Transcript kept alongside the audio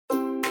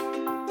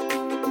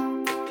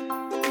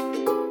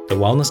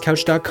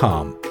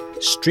thewellnesscouch.com,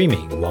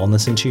 streaming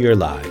wellness into your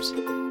lives.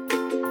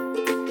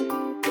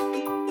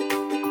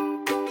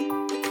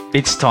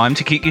 It's time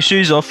to kick your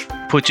shoes off,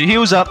 put your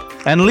heels up,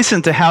 and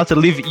listen to how to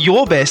live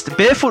your best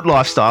barefoot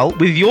lifestyle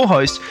with your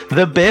host,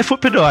 the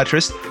Barefoot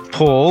Podiatrist,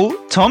 Paul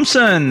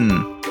Thompson.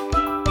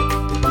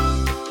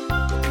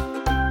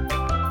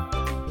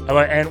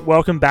 Hello and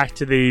welcome back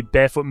to the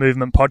Barefoot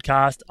Movement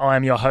Podcast. I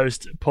am your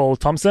host, Paul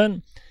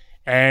Thompson,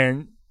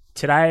 and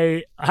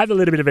today I have a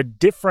little bit of a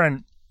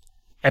different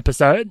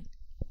episode.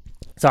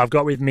 So I've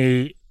got with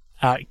me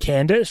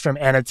Candace from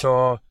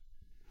Anator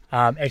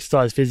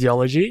Exercise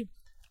Physiology,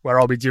 where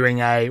I'll be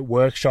doing a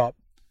workshop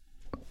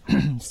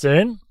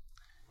soon,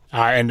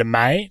 end of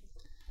May.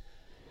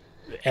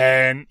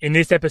 And in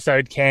this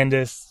episode,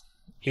 Candace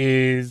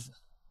is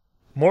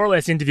more or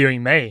less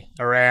interviewing me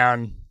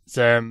around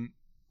some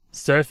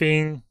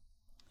surfing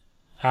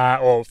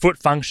or foot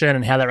function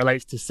and how that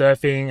relates to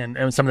surfing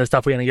and some of the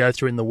stuff we're going to go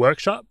through in the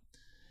workshop.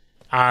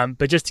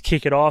 But just to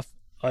kick it off,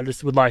 I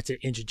just would like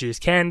to introduce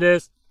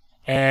Candace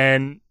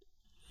and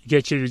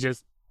get you to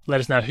just let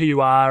us know who you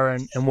are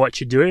and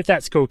what you do, if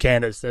that's cool,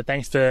 Candace. So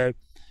thanks for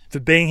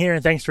being here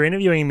and thanks for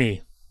interviewing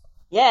me.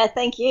 Yeah,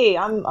 thank you.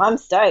 I'm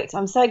stoked.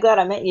 I'm so glad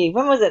I met you.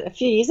 When was it? A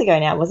few years ago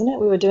now, wasn't it?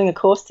 We were doing a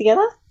course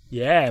together.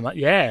 Yeah.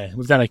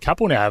 We've done a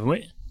couple now, haven't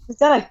we?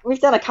 We've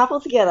done a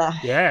couple together.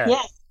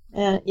 Yeah.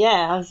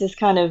 Yeah. I was just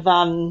kind of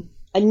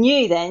I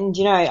knew then.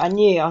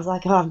 I was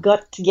like, oh, I've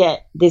got to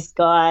get this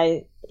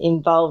guy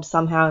involved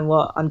somehow in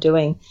what I'm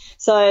doing.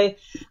 So,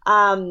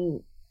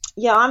 I'm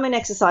an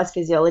exercise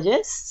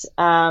physiologist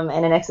and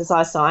an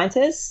exercise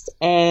scientist,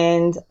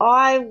 and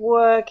I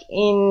work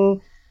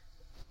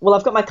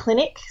I've got my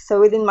clinic.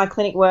 So within my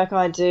clinic work,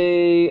 I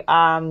do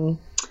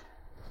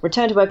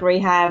return to work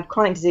rehab,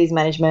 chronic disease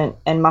management,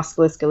 and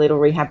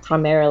musculoskeletal rehab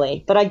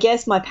primarily. But I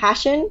guess my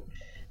passion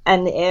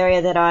and the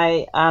area that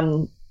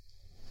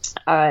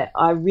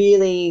I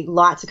really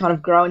like to kind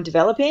of grow and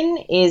develop in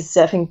is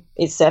surfing.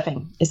 Is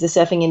the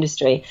surfing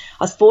industry.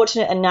 I was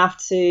fortunate enough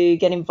to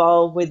get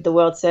involved with the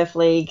World Surf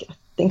League. I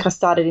think I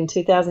started in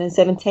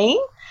 2017.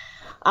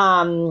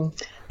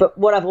 But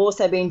what I've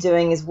also been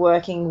doing is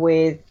working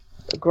with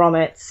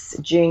grommets,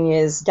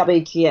 juniors,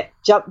 WQS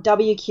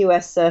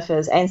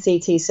surfers, and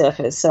CT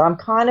surfers. So I'm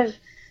kind of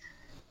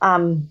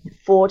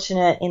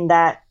fortunate in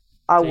that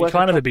I work.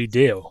 Kind of a big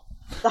deal.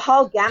 The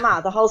whole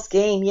gamma, the whole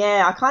scheme,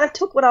 yeah. I kind of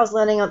took what I was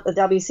learning at the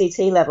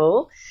WCT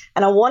level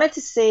and I wanted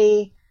to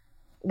see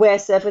where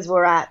surfers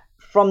were at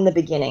from the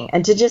beginning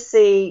and to just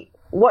see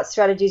what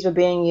strategies were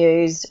being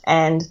used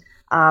and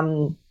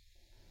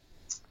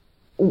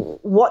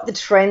what the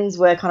trends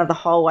were kind of the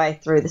whole way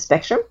through the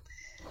spectrum.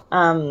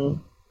 And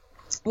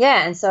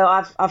so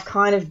I've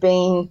kind of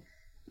been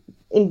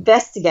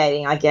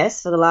investigating, I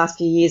guess, for the last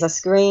few years. I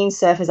screen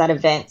surfers at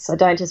events. I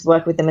don't just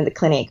work with them in the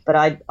clinic,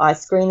 but I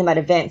screen them at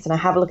events and I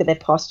have a look at their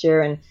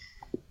posture and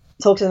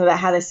talk to them about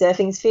how their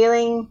surfing's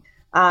feeling,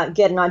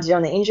 get an idea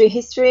on the injury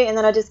history, and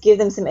then I just give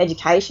them some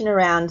education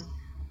around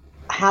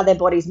how their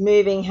body's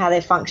moving, how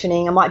they're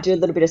functioning. I might do a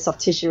little bit of soft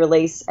tissue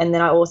release, and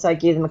then I also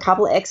give them a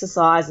couple of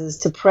exercises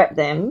to prep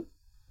them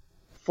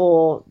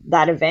for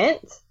that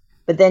event,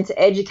 but then to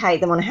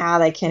educate them on how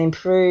they can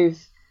improve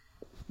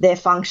their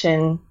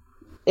function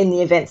in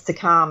the events to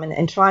come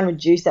and try and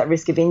reduce that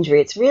risk of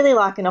injury. It's really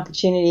like an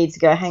opportunity to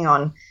go, hang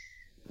on,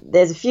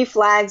 there's a few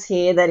flags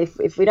here that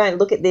if we don't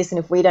look at this and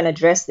if we don't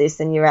address this,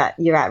 then you're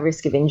at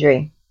risk of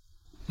injury.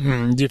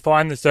 Do you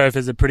find the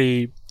surfers are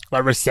pretty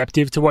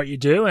receptive to what you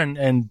do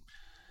and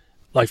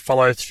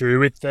follow through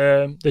with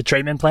the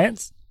treatment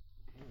plans?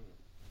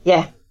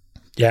 Yeah,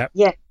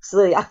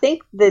 absolutely. I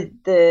think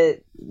that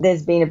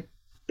there's been a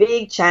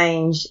big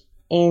change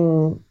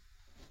in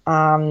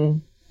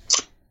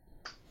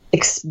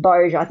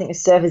exposure. I think the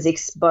surfer's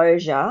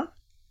exposure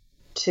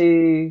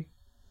to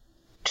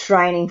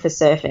training for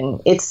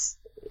surfing. It's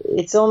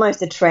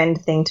almost a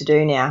trend thing to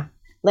do now.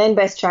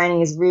 Land-based training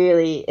is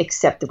really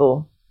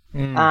acceptable.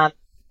 And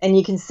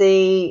you can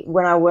see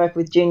when I work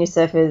with junior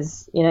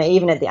surfers,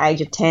 even at the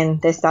age of 10,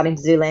 they're starting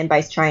to do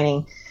land-based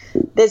training.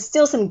 There's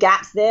still some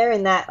gaps there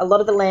in that a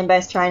lot of the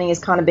land-based training is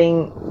kind of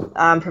being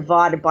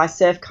provided by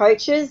surf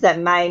coaches that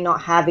may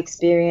not have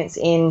experience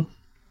in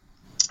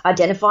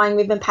identifying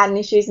movement pattern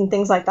issues and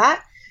things like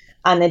that.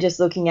 And they're just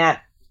looking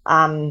at,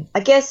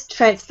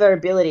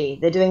 transferability.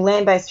 They're doing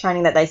land-based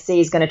training that they see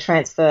is going to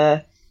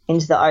transfer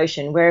into the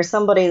ocean. Whereas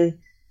somebody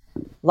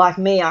like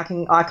me, I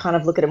kind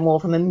of look at it more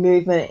from a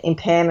movement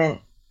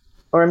impairment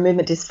or a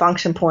movement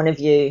dysfunction point of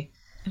view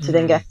to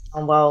then go,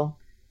 oh, well,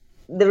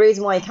 the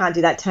reason why you can't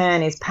do that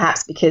turn is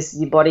perhaps because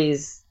your body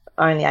is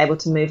only able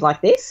to move like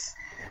this.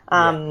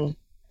 But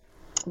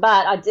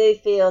I do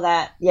feel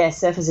that,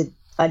 surfers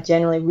are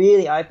generally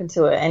really open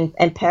to it,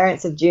 and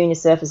parents of junior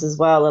surfers as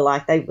well are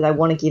like, they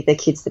want to give their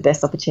kids the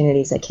best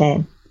opportunities they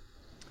can.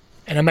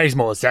 And it makes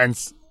more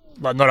sense,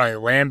 like not only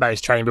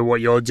land-based training, but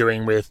what you're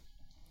doing with,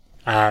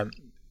 taking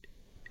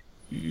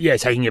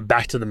it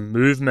back to the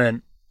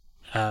movement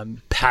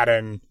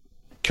pattern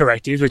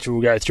correctives, which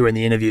we'll go through in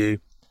the interview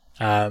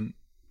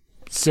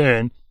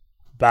soon.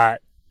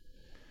 But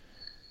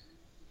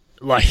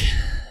like,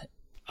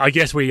 I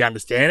guess we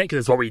understand it because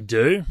it's what we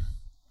do.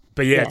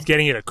 But yeah, it's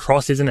getting it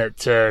across, isn't it,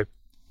 to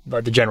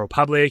like the general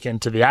public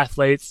and to the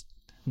athletes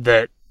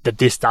that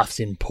this stuff's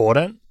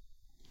important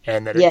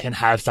and that it can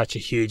have such a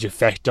huge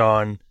effect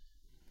on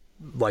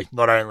like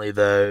not only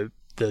the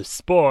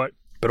sport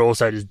but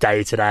also just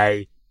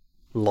day-to-day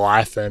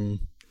life and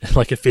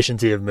like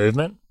efficiency of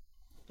movement.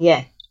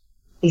 Yeah,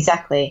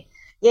 exactly.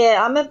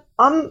 Yeah,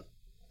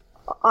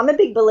 I'm a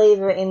big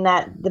believer in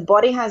that the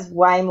body has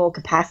way more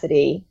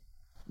capacity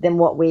than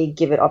what we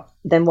give it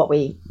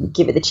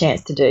the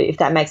chance to do, if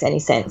that makes any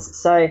sense.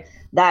 So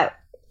that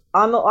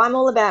I'm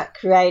all about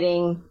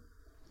creating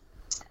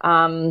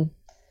the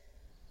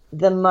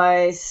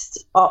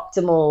most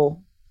optimal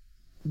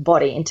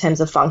body in terms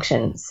of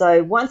function.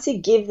 So once you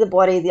give the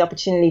body the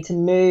opportunity to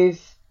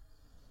move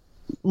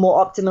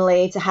more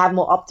optimally, to have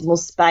more optimal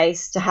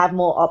space, to have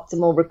more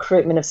optimal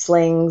recruitment of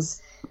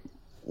slings,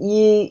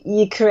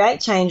 you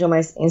create change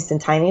almost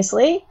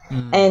instantaneously.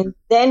 And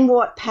then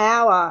what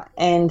power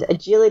and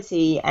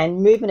agility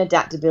and movement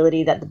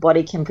adaptability that the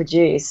body can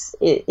produce,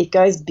 it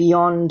goes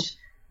beyond,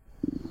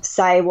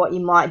 say, what you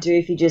might do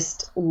if you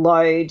just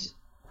load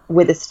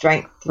with a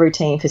strength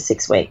routine for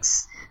 6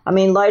 weeks. I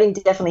mean, loading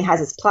definitely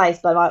has its place,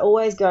 but I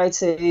always go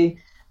to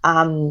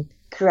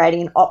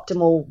creating an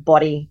optimal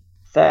body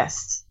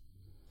first,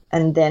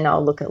 and then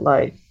I'll look at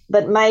load.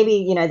 But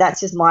maybe, that's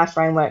just my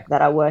framework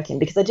that I work in,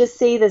 because I just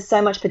see there's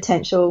so much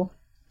potential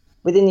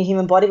within the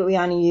human body, but we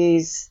only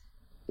use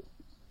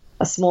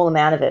a small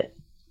amount of it.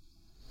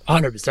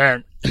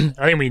 100%.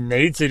 I think we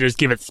need to just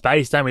give it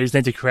space, don't we? We just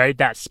need to create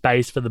that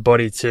space for the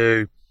body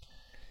to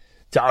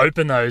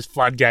open those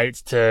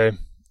floodgates to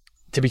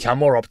become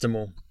more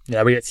optimal.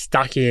 We get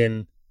stuck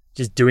in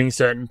just doing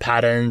certain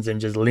patterns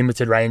and just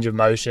limited range of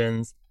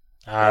motions,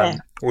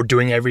 or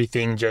doing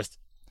everything just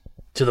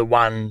to the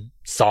one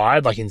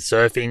side, like in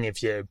surfing.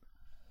 If you're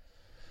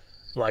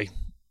like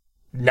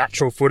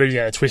natural footed,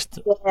 you're going to twist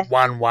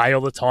one way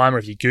all the time, or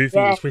if you're goofy,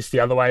 you twist the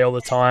other way all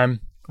the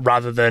time,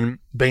 rather than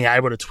being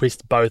able to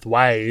twist both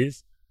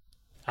ways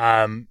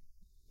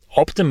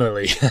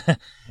optimally,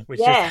 which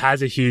just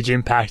has a huge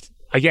impact,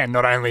 again,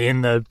 not only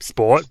in the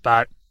sport,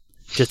 but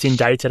just in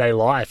day-to-day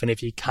life. And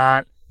if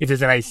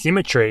there's an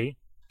asymmetry,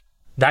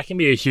 that can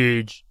be a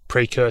huge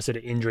precursor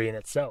to injury in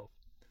itself.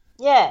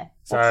 Yeah.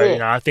 So,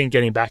 I think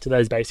getting back to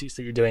those basics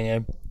that you're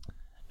doing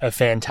are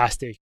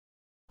fantastic.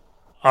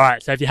 All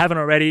right. So if you haven't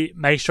already,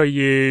 make sure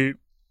you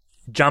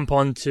jump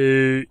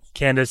onto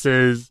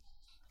Candace's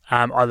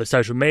either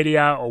social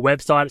media or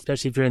website,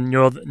 especially if you're in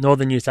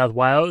northern New South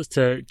Wales,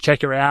 to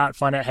check her out,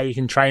 find out how you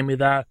can train with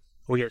her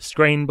or get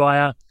screened by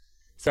her.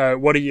 So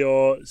what are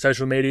your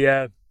social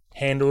media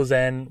handles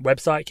and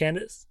website,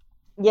 Candace?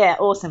 Yeah,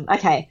 awesome.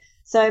 Okay.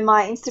 So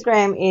my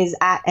Instagram is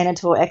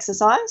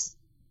 @Enator_exercise.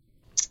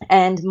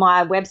 And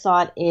my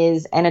website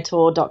is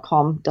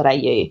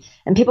enator.com.au.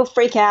 And people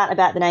freak out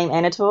about the name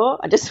Enator.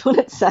 I just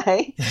want to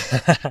say.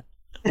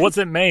 What's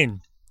it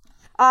mean?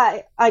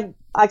 I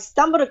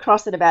stumbled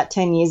across it about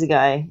 10 years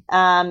ago,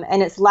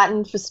 and it's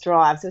Latin for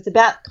strive. So it's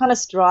about kind of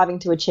striving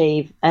to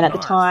achieve. And at the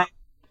time,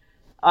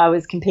 I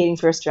was competing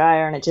for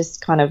Australia, and it just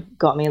kind of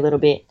got me a little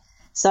bit.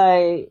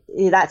 So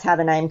that's how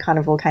the name kind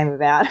of all came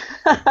about.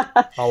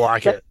 I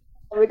like it.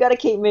 We've got to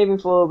keep moving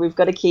forward. We've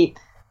got to keep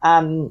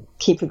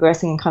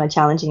progressing and kind of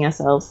challenging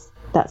ourselves.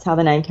 That's how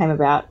the name came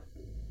about.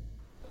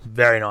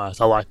 Very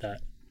nice. I like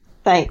that.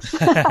 Thanks.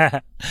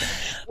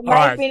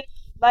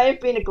 May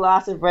have been a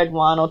glass of red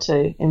wine or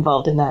two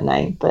involved in that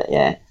name, but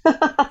yeah.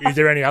 Is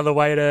there any other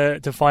way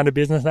to find a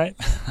business name?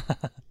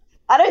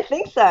 I don't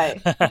think so.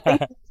 I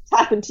think it's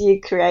happened to your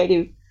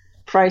creative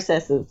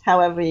processes,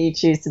 however you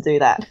choose to do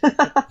that.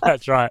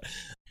 That's right.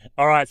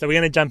 All right, so we're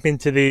going to jump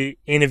into the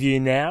interview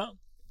now,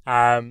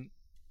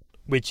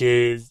 which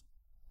is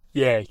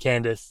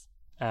Candace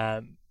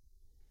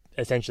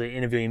essentially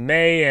interviewing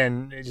me,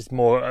 and just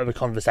more of a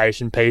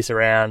conversation piece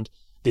around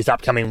this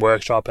upcoming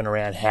workshop and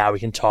around how we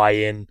can tie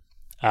in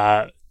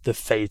the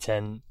feet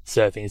and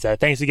surfing. So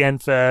thanks again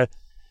for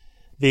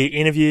the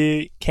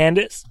interview,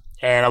 Candace,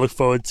 and I look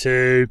forward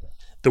to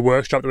the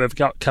workshop that we've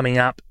got coming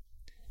up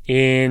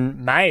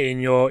in May in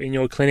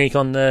your clinic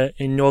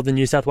in northern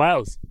New South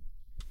Wales.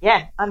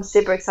 Yeah, I'm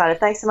super excited.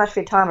 Thanks so much for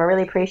your time. I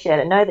really appreciate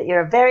it. Know that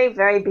you're a very,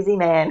 very busy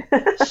man.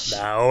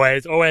 No,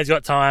 always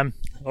got time.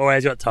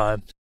 Always got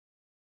time.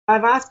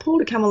 I've asked Paul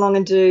to come along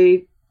and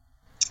do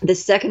the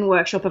second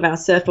workshop of our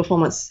surf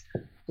performance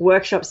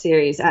workshop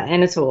series at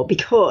Enator,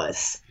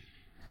 because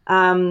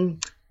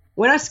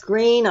when I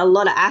screen a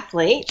lot of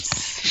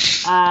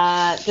athletes,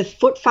 the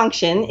foot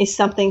function is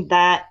something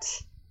that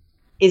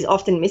is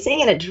often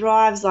missing, and it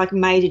drives like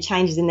major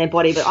changes in their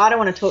body. But I don't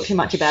want to talk too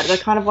much about it. I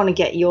kind of want to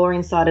get your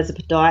insight as a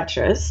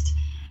podiatrist.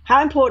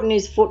 How important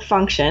is foot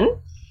function,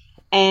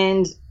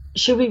 and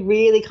should we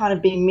really kind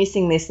of be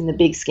missing this in the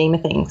big scheme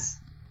of things?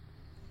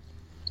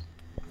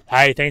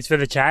 Hey, thanks for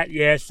the chat.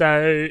 Yeah,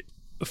 so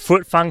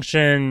foot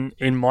function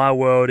in my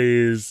world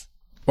is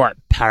like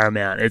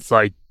paramount. It's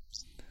like,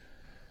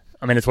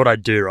 I mean, it's what I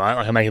do, right?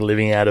 Like I make a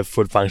living out of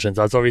foot function,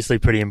 so it's obviously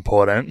pretty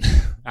important.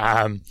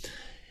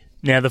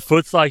 Now, the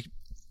foot's like,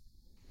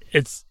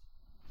 it's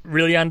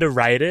really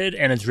underrated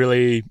and it's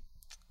really,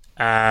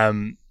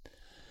 I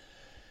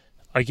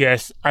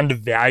guess,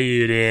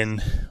 undervalued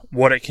in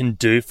what it can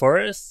do for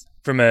us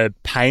from a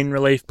pain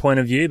relief point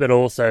of view, but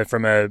also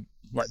from a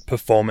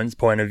performance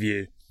point of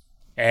view.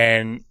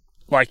 And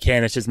like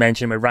Candace just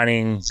mentioned, we're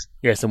running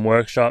some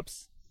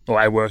workshops, or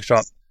a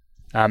workshop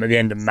at the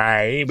end of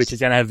May, which is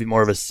going to have a bit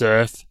more of a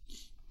surf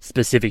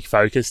specific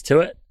focus to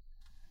it.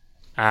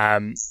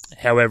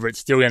 However, it's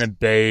still going to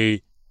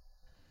be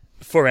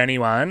for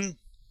anyone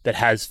that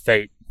has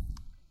feet,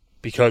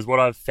 because what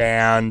I've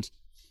found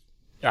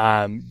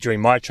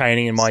during my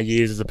training and my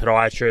years as a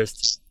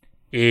podiatrist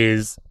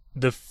is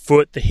the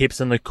foot, the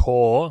hips and the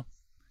core,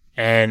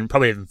 and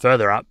probably even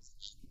further up,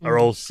 are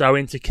all so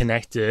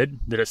interconnected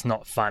that it's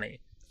not funny.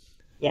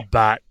 Yeah.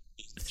 But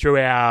through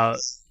our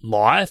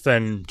life,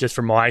 and just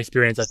from my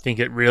experience, I think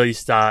it really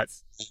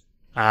starts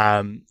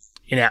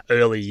in our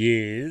early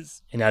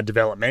years, in our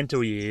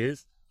developmental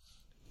years,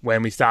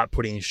 when we start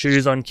putting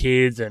shoes on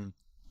kids and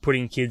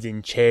putting kids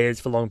in chairs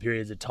for long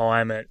periods of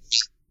time at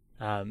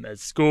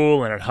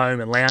school and at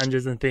home and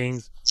lounges and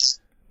things,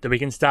 that we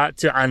can start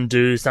to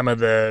undo some of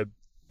the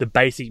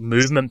basic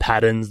movement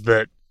patterns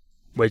that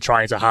we're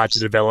trying so hard to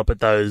develop at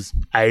those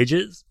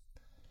ages.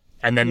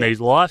 And then these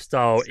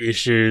lifestyle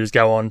issues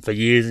go on for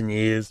years and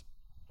years.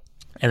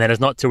 And then it's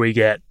not till we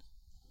get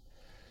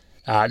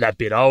that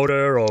bit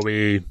older, or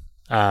we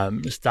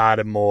start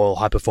a more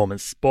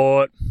high-performance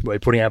sport, where we're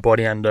putting our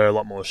body under a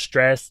lot more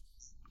stress,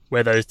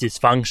 where those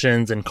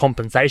dysfunctions and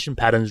compensation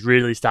patterns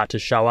really start to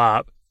show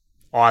up,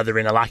 either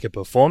in a lack of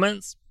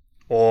performance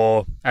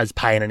or as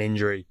pain and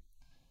injury.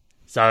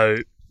 So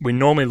we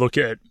normally look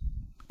at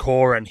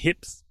core and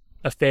hips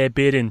a fair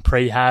bit in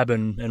prehab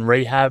and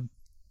rehab,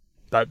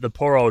 but the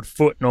poor old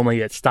foot normally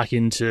gets stuck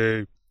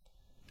into,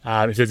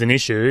 if there's an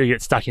issue, you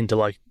get stuck into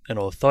like an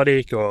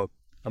orthotic or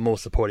a more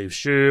supportive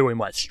shoe. We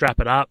might strap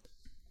it up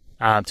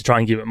to try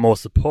and give it more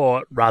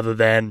support, rather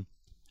than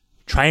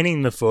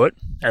training the foot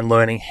and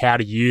learning how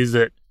to use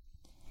it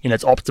in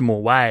its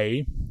optimal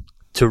way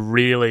to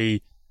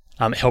really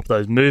help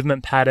those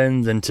movement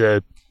patterns and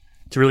to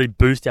really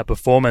boost our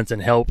performance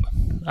and help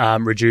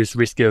reduce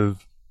risk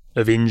of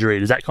injury.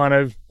 Does that kind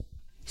of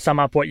sum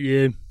up what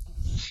you...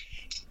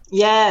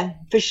 Yeah,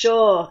 for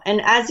sure.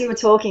 And as you were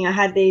talking, I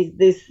had these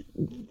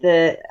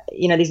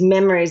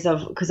memories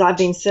of, because I've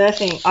been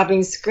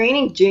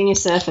screening junior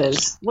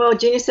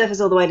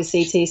surfers all the way to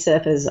CT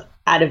surfers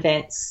at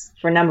events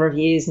for a number of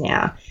years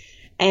now.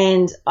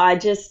 And I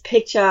just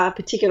picture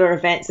particular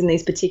events in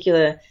these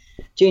particular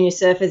junior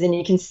surfers, and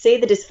you can see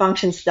the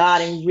dysfunction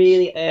starting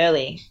really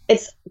early.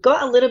 It's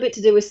got a little bit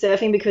to do with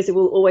surfing, because it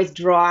will always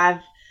drive,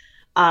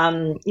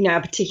 a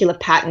particular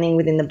patterning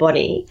within the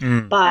body.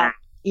 But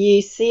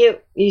you see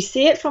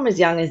it from as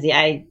young as the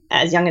age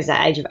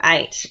of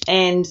 8,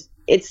 and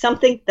it's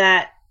something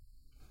that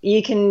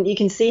you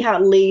can see how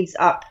it leads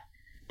up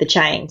the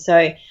chain.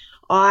 So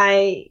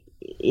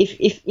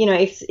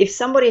if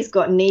somebody's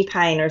got knee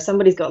pain, or if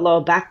somebody's got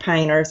lower back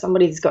pain, or if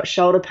somebody's got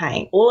shoulder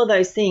pain, all of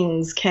those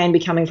things can be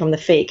coming from the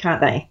feet, can't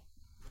they?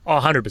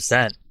 Oh,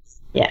 100%.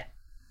 Yeah.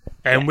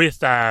 And with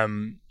those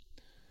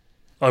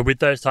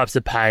types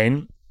of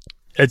pain,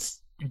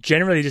 it's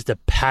generally just a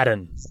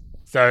pattern.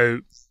 So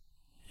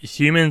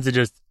humans are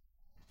just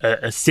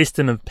a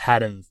system of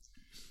patterns.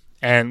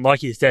 And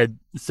like you said,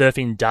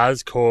 surfing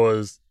does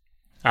cause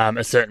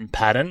a certain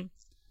pattern,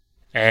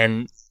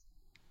 but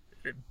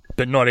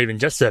not even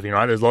just surfing,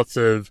 right? There's lots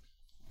of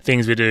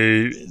things we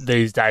do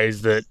these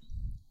days that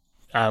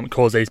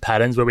cause these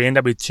patterns, where we end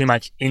up with too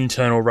much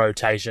internal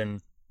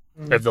rotation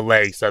of the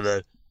leg. So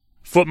the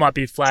foot might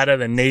be flatter,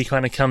 the knee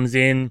kind of comes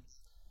in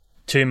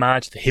too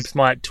much, the hips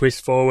might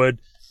twist forward.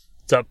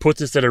 So it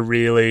puts us at a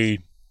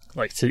really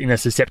in a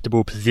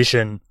susceptible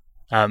position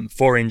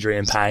for injury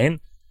and pain.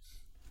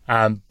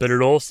 But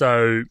it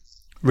also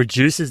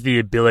reduces the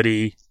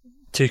ability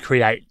to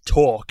create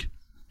torque.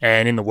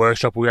 And in the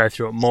workshop, we'll go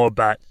through it more,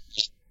 but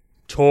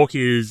torque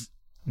is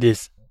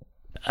this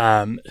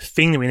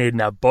thing that we need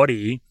in our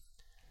body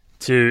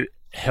to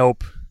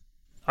help,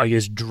 I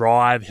guess,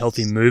 drive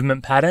healthy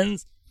movement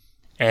patterns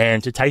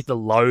and to take the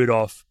load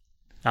off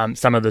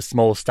some of the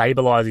small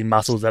stabilizing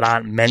muscles that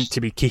aren't meant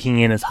to be kicking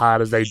in as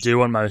hard as they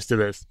do on most of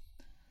us.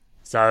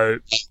 So,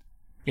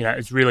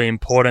 it's really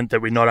important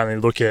that we not only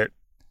look at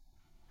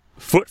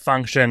foot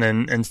function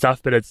and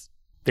stuff, but it's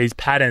these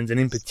patterns. And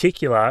in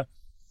particular,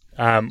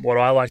 what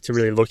I like to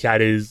really look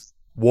at is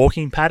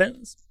walking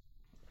patterns,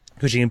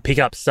 because you can pick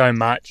up so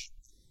much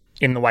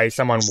in the way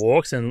someone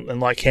walks.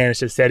 And like Candace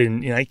just said,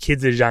 in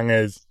kids as young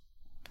as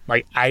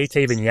 8,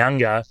 even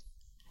younger,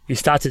 you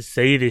start to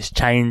see this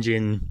change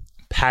in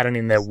pattern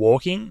in their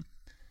walking,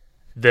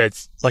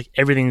 that's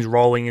everything's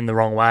rolling in the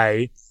wrong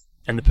way,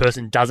 and the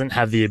person doesn't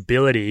have the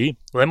ability,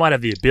 well, they might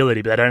have the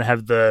ability, but they don't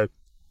have the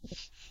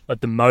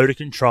motor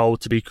control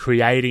to be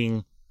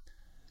creating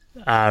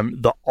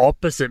the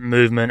opposite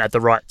movement at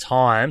the right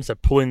time. So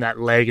pulling that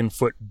leg and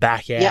foot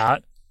back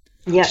out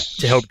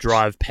to help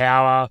drive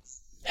power,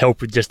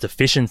 help with just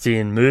efficiency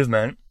in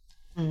movement.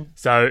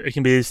 So it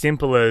can be as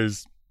simple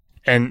as,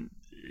 and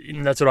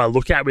that's what I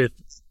look at with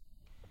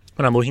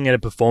when I'm looking at a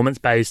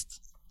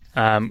performance-based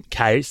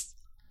case.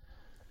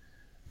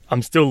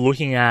 I'm still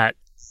looking at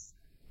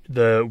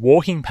the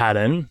walking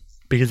pattern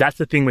because that's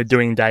the thing we're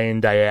doing day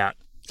in, day out.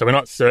 So we're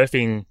not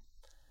surfing,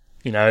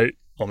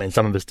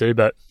 some of us do,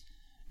 but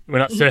we're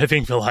not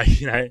surfing for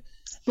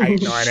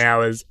 8-9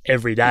 hours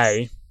every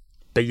day,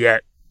 but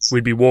yet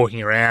we'd be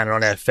walking around and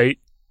on our feet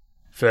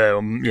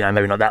for,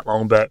 maybe not that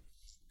long, but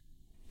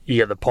you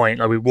get the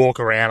point. We walk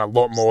around a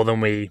lot more than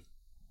we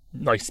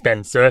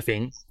spend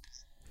surfing.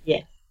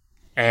 Yeah.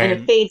 And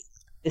it feeds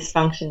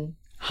dysfunction.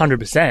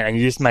 100%. And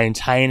you're just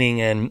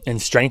maintaining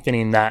and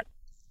strengthening that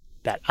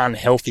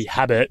unhealthy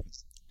habit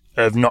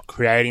of not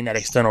creating that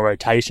external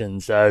rotation.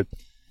 So,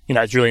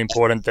 it's really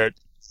important that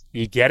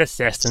you get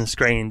assessed and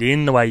screened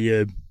in the way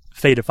your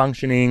feet are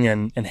functioning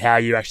and how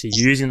you're actually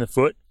using the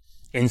foot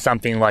in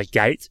something like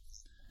gait,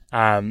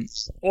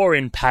 or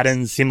in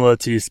patterns similar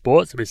to your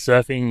sport. So with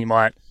surfing, you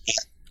might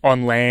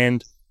on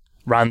land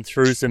run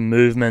through some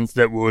movements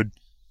that would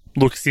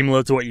look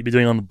similar to what you'd be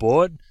doing on the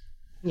board,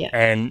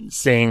 and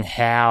seeing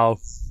how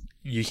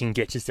you can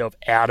get yourself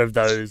out of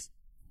those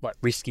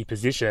risky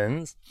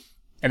positions,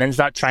 and then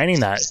start training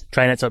that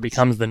so it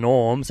becomes the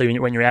norm. So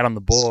when you're out on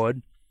the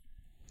board,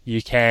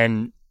 you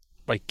can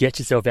get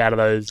yourself out of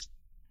those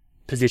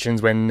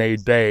positions when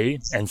need be,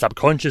 and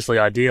subconsciously,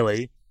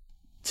 ideally,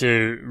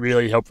 to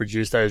really help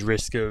reduce those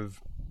risks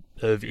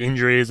of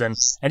injuries and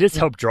just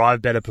help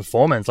drive better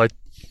performance.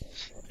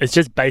 It's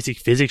just basic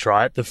physics,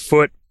 right? The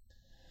foot,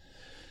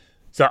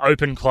 so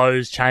open,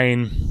 close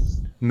chain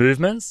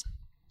movements.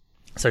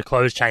 So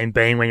closed chain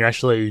being when you're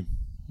actually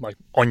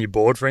on your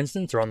board, for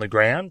instance, or on the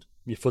ground,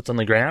 your foot's on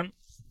the ground,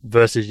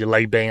 versus your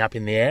leg being up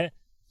in the air.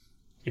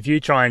 If you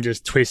try and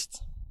just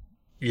twist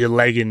your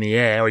leg in the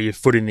air or your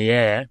foot in the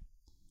air,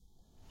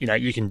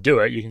 you can do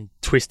it. You can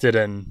twist it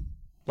and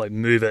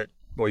move it,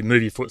 or you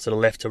move your foot sort of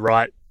left to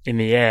right in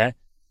the air.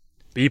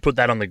 But you put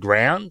that on the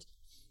ground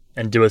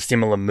and do a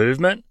similar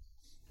movement,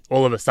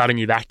 all of a sudden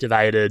you've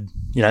activated,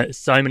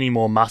 so many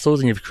more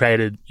muscles, and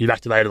you've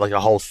activated a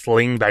whole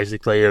sling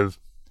basically of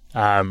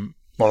a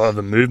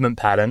movement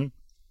pattern.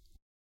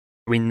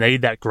 We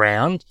need that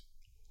ground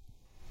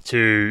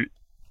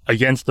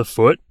against the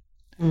foot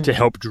to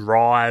help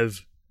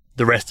drive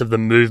the rest of the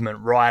movement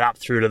right up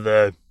through to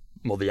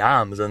the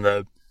arms and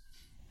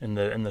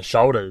the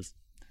shoulders.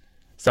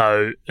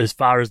 So as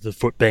far as the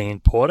foot being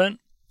important,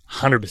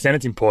 100%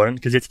 it's important,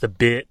 because it's the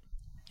bit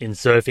in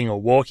surfing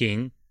or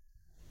walking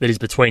that is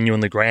between you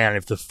and the ground.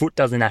 If the foot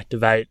doesn't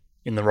activate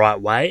in the right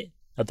way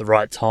at the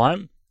right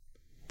time,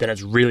 then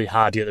it's really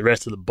hard to get the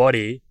rest of the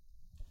body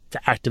to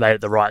activate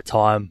at the right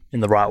time in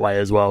the right way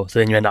as well. So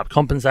then you end up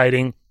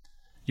compensating,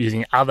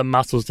 using other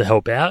muscles to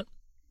help out,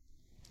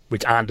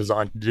 which aren't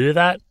designed to do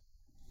that,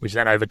 which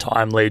then over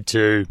time lead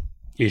to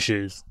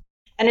issues.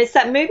 And it's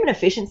that movement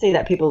efficiency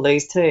that people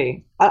lose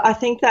too. I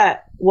think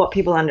that what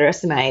people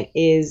underestimate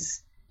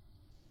is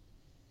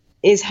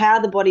how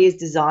the body is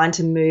designed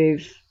to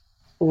move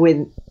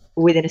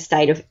within a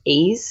state of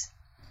ease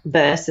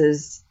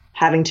versus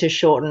having to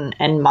shorten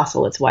and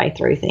muscle its way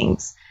through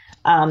things.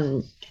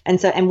 And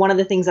one of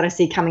the things that I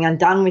see coming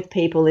undone with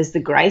people is the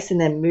grace in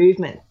their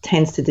movement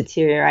tends to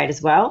deteriorate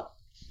as well.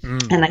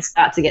 And they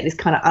start to get this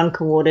kind of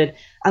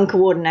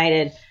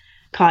uncoordinated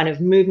kind of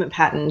movement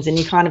patterns, and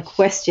you kind of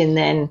question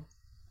then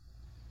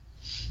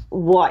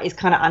what is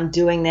kind of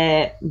undoing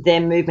their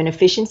movement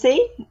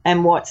efficiency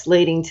and what's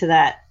leading to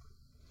that,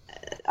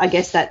 I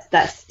guess,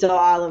 that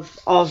style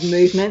of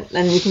movement.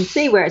 And you can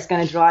see where it's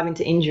going to drive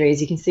into injuries.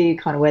 You can see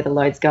kind of where the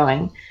load's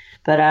going.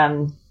 But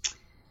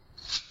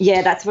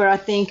that's where I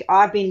think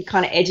I've been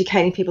kind of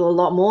educating people a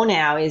lot more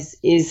now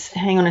is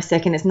hang on a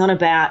second, it's not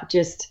about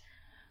just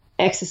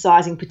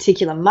exercising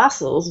particular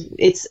muscles.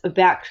 It's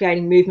about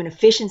creating movement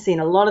efficiency,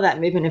 and a lot of that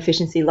movement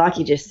efficiency, like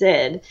you just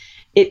said,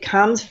 it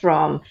comes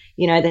from,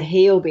 the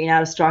heel being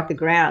able to strike the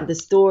ground, the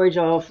storage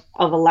of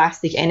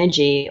elastic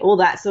energy, all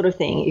that sort of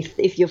thing.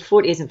 If your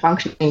foot isn't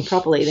functioning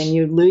properly, then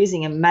you're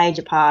losing a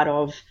major part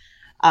of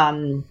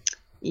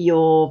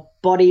your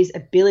body's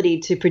ability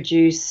to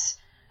produce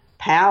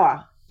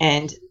power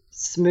and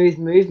smooth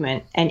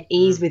movement and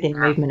ease within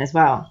movement as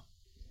well.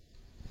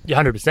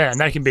 Yeah, 100%. And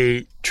that can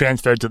be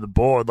transferred to the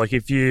board.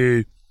 If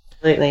you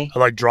Absolutely.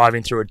 are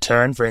driving through a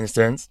turn, for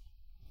instance,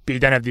 but you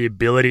don't have the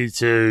ability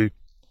to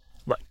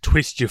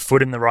twist your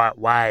foot in the right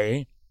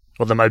way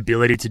or the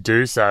mobility to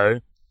do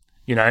so,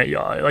 you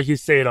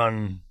see it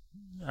on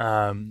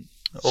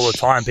all the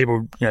time.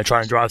 People,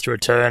 trying to drive through a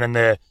turn, and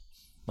their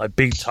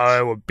big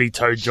toe or big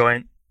toe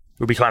joint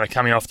will be kind of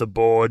coming off the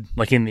board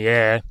in the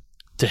air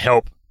to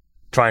help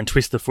try and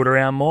twist the foot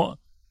around more.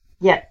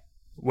 Yeah.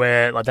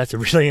 Where that's a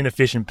really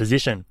inefficient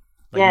position.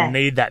 You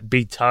need that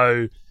big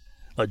toe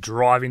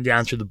driving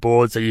down through the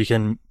board so you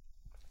can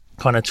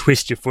kind of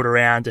twist your foot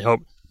around to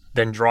help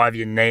then drive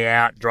your knee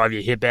out, drive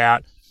your hip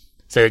out.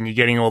 So then you're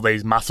getting all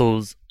these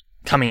muscles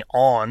coming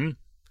on.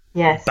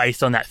 Yes.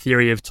 Based on that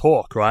theory of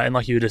torque, right? And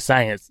like you were just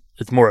saying,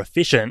 it's more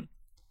efficient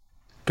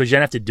because you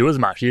don't have to do as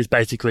much. You're just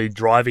basically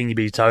driving your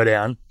big toe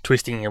down,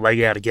 twisting your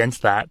leg out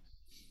against that,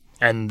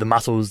 and the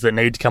muscles that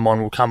need to come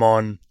on will come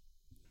on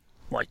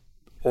like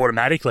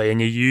automatically, and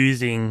you're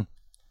using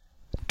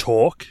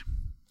torque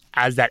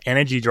as that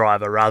energy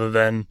driver rather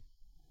than,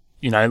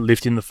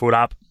 lifting the foot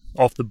up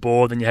off the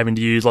board, then you're having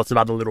to use lots of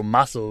other little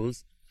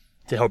muscles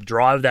to help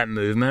drive that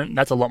movement.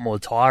 That's a lot more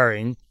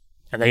tiring,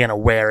 and they're going to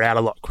wear out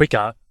a lot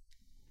quicker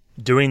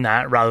doing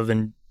that rather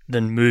than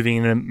moving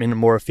in a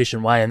more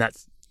efficient way. And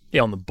that's,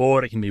 on the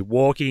board, it can be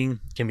walking,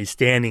 it can be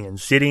standing and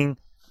sitting.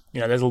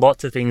 There's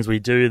lots of things we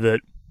do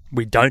that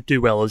we don't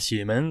do well as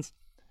humans.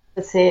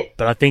 That's it.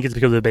 But I think it's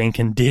because we've been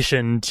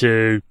conditioned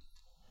to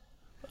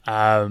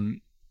a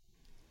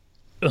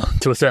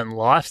certain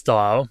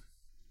lifestyle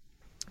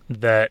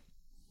that,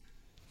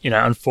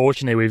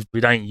 unfortunately we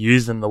don't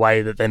use them the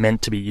way that they're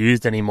meant to be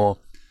used anymore.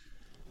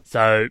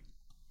 So,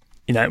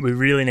 we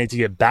really need to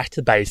get back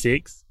to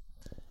basics,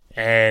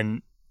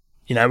 and,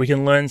 we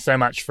can learn so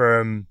much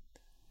from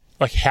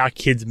like how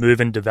kids move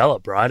and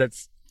develop, right?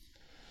 It's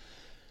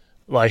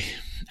like,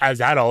 as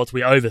adults,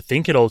 we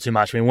overthink it all too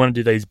much. We want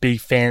to do these big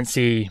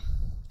fancy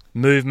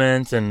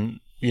movements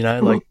and,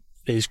 like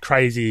these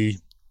crazy,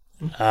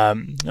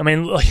 like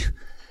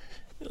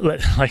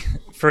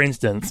for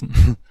instance,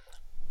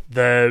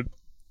 the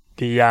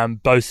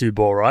Bosu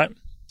ball, right?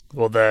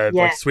 Or the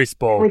like Swiss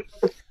ball.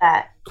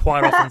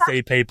 Quite often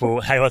see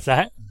people, hey, what's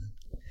that?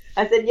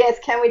 I said, yes,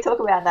 can we talk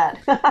about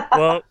that?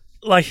 Well,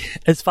 like,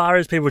 as far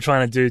as people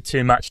trying to do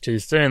too much too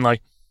soon,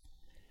 like,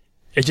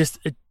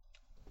 it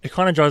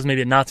kind of drives me a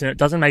bit nuts, and it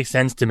doesn't make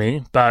sense to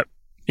me, but,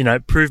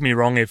 prove me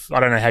wrong if I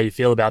don't know how you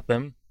feel about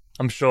them.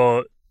 I'm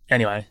sure,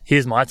 anyway,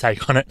 here's my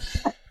take on it.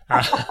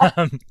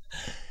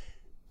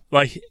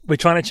 Like, we're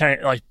trying to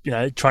train, like,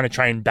 trying to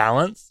train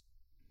balance,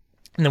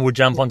 and then we'll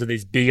jump onto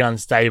this big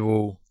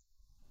unstable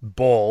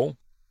ball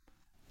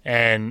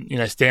and,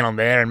 stand on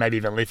there and maybe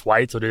even lift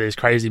weights or do these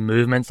crazy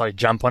movements, like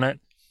jump on it.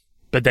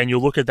 But then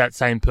you'll look at that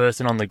same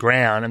person on the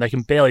ground and they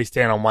can barely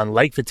stand on one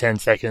leg for 10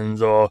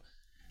 seconds, or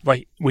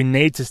like, we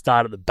need to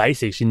start at the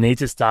basics. You need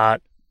to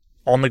start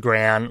on the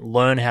ground,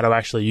 learn how to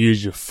actually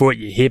use your foot,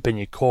 your hip and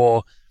your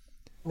core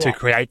to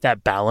create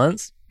that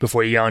balance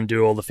before you go and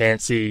do all the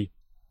fancy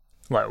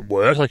like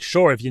work. Like,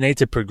 sure, if you need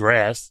to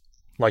progress,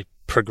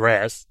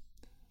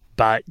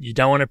 but you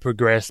don't want to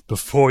progress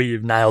before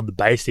you've nailed the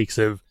basics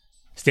of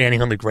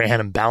standing on the ground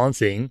and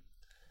balancing.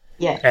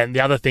 Yeah. And the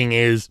other thing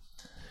is,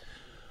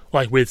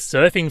 like with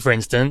surfing, for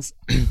instance,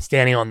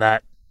 standing on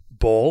that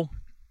ball,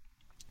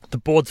 the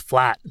board's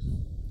flat,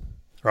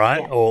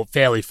 right? Yeah. Or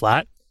fairly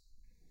flat.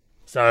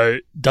 So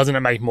doesn't it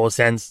make more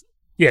sense,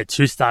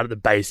 to start at the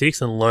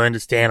basics and learn to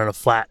stand on a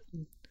flat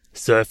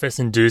surface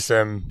and do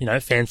some,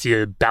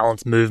 fancier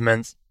balance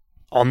movements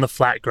on the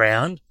flat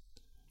ground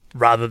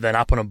rather than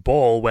up on a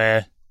ball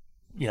where,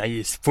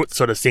 your foot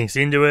sort of sinks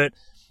into it.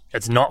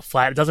 It's not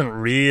flat. It doesn't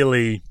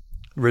really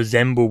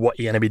resemble what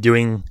you're going to be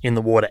doing in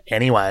the water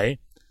anyway.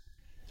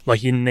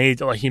 Like, you need,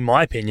 like, in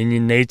my opinion, you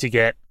need to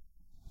get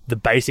the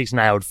basics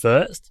nailed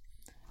first.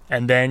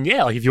 And then,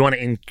 like, if you want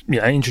to,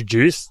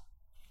 introduce,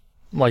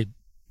 like,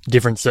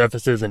 different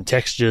surfaces and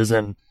textures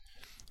and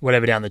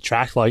whatever down the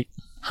track, like,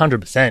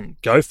 100%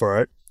 go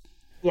for it.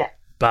 Yeah.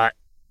 But,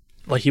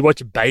 like, you watch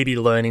a baby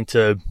learning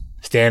to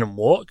stand and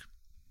walk,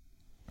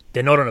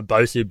 they're not on a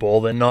Bosu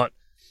ball. They're not,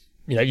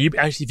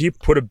 if you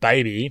put a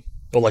baby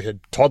or, like, a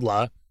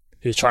toddler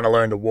who's trying to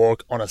learn to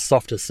walk on a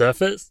softer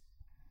surface,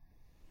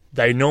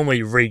 they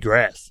normally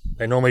regress.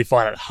 They normally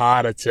find it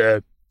harder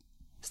to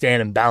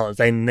stand and balance.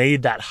 They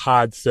need that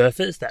hard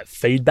surface, that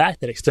feedback,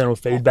 that external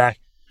feedback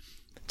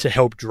to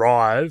help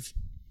drive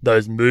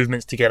those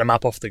movements to get them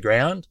up off the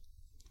ground.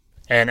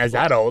 And as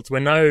adults, we're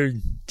no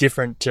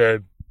different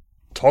to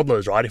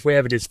toddlers, right? If we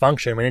have a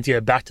dysfunction, we need to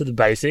go back to the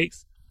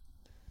basics,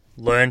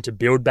 learn to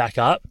build back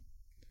up.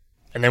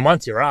 And then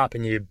once you're up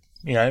and you're,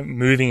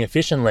 moving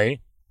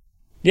efficiently,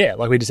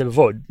 like we just said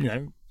before,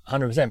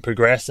 100%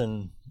 progress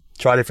and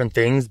try different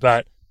things,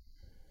 but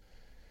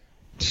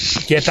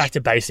get back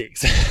to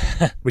basics,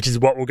 which is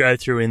what we'll go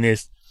through in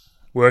this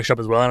workshop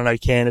as well. And I know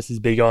Candace is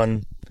big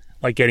on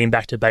like getting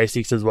back to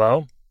basics as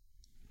well.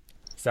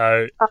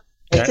 So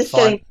just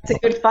getting to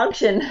good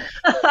function,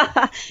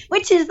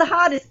 which is the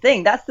hardest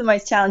thing. That's the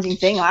most challenging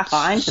thing I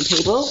find for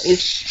people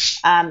is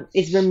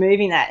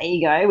removing that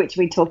ego, which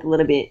we talked a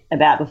little bit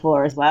about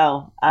before as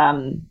well.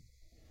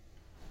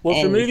 Well,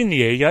 it's removing the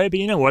ego, but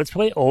you know what? It's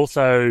probably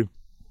also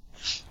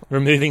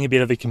removing a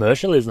bit of the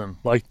commercialism.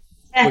 Like,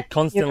 we're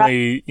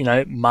constantly,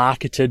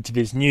 marketed to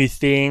this new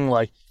thing,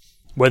 like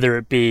whether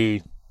it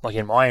be, like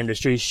in my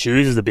industry,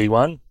 shoes is a big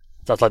one.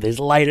 So it's like this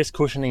latest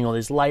cushioning or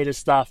this latest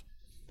stuff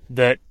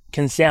that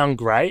can sound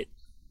great.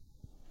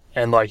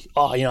 And like,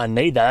 I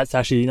need that. That's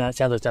actually, it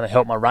sounds like it's going to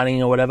help my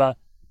running or whatever.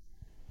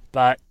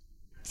 But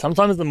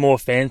sometimes the more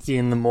fancy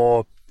and the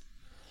more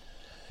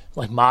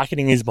like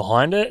marketing is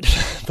behind it,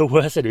 the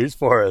worse it is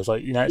for us.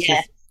 Like, it's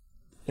just,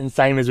 and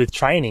same as with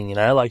training,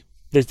 like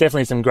there's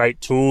definitely some great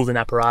tools and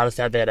apparatus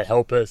out there to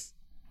help us,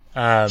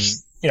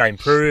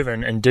 improve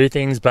and do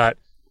things. But,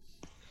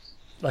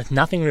 like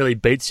nothing really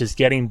beats just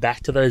getting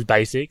back to those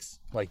basics,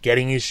 like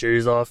getting your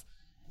shoes off,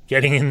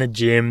 getting in the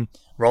gym,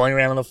 rolling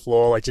around on the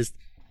floor, like just,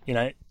 you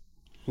know,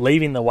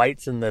 leaving the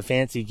weights and the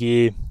fancy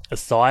gear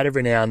aside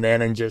every now and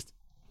then and just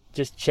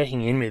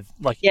checking in with,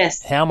 like,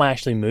 Yes. how am I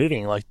actually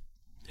moving? Like,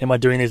 am I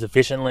doing this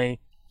efficiently?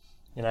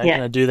 You know, Yeah.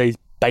 can I do these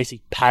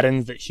basic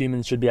patterns that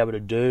humans should be able to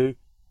do?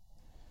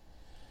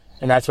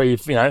 And that's where you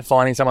know,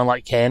 finding someone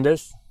like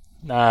Candace,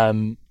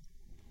 who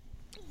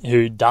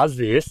does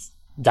this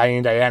day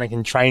in, day out and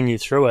can train you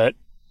through it,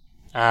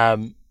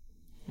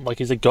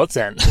 like, is a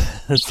godsend.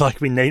 It's like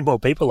we need more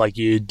people like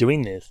you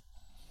doing this.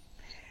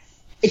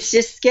 It's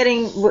just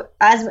getting,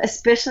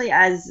 especially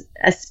as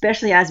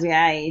we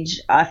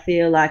age, I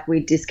feel like we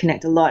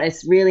disconnect a lot.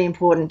 It's really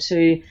important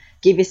to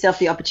give yourself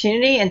the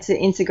opportunity and to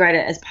integrate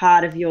it as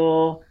part of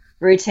your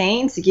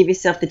routine, to give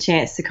yourself the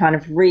chance to kind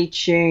of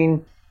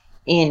retune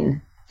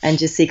in and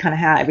just see kind of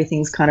how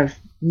everything's kind of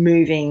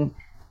moving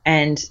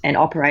and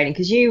operating,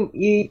 because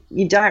you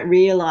don't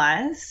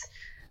realize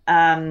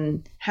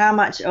how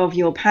much of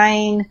your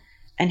pain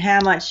and how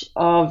much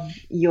of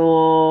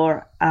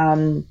your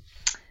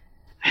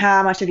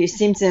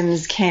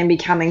symptoms can be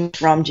coming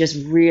from just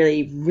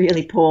really,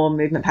 really poor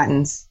movement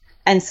patterns.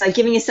 And so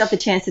giving yourself a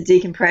chance to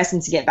decompress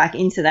and to get back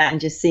into that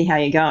and just see how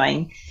you're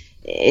going,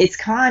 it's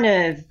kind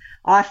of,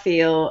 I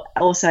feel,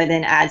 also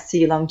then adds to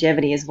your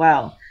longevity as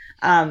well.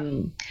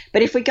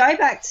 But if we go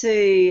back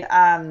to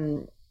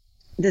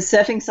the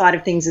surfing side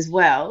of things as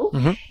well,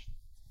 Mm-hmm.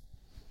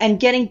 and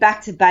getting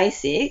back to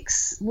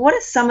basics, what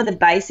are some of the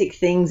basic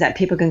things that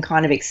people can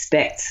kind of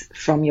expect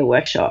from your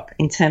workshop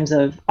in terms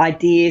of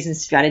ideas and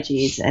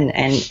strategies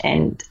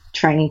and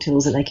training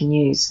tools that they can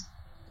use?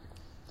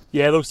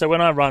 Yeah, look, so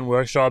when I run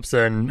workshops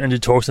and do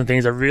talks and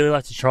things, I really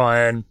like to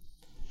try and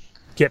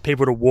get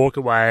people to walk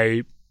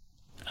away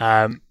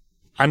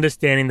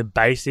understanding the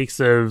basics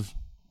of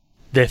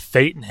their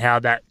feet and how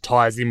that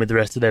ties in with the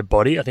rest of their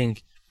body. I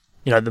think,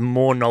 you know, the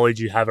more knowledge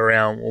you have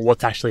around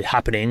what's actually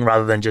happening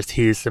rather than just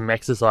here's some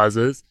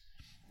exercises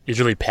is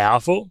really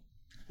powerful.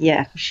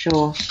 Yeah, for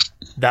sure.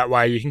 That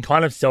way you can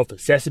kind of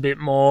self-assess a bit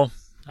more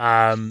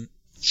and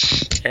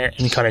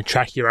kind of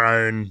track your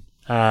own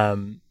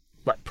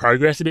like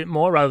progress a bit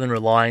more rather than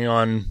relying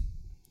on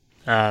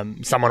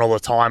someone all the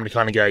time to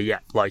kind of go, yeah,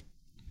 like,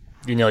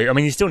 you know, I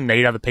mean, you still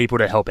need other people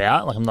to help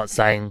out. Like, I'm not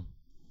saying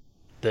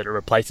that it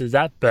replaces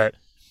that, but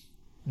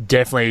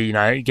definitely, you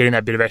know, getting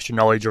that bit of extra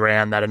knowledge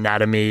around that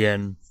anatomy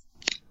and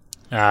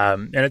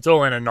it's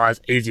all in a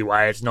nice, easy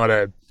way. It's not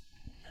a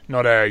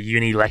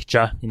uni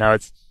lecture, you know,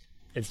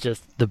 it's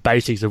just the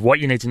basics of what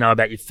you need to know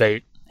about your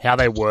feet, how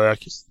they work,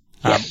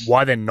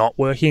 why they're not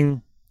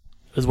working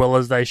as well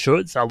as they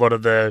should. So a lot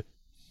of the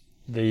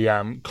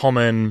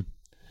common,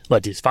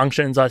 like,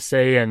 dysfunctions I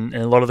see and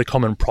a lot of the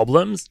common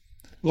problems,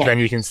 then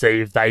you can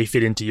see if they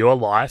fit into your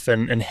life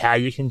and how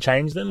you can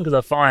change them. Because I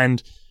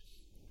find,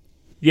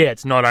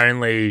 it's not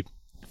only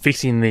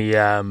fixing the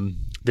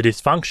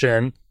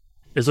dysfunction,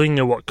 it's looking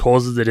at what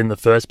causes it in the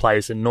first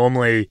place. And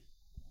normally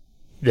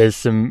there's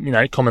some, you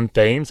know, common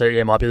themes. So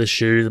it might be the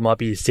shoes, it might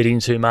be sitting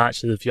too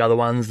much. There's a few other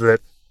ones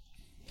that,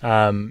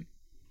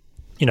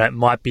 you know, it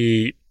might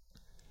be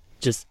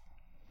just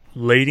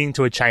leading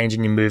to a change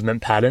in your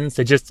movement patterns.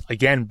 So just,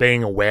 again,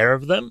 being aware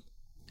of them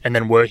and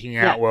then working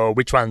out, well,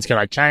 which ones can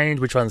I change?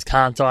 Which ones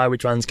can't I?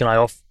 Which ones can I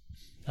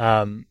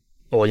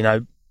or, you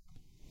know,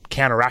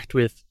 counteract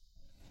with,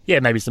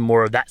 maybe some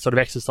more of that sort of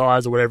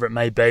exercise or whatever it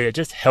may be. It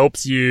just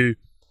helps you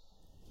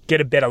get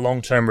a better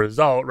long-term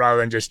result rather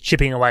than just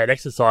chipping away at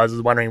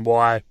exercises, wondering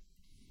why,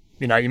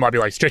 you know, you might be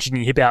like stretching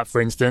your hip out, for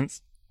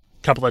instance,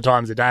 a couple of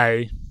times a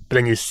day, but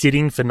then you're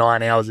sitting for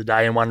 9 hours a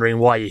day and wondering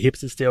why your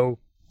hips are still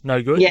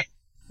no good. Yeah,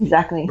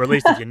 exactly. Or at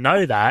least if you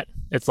know that,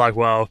 it's like,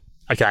 well,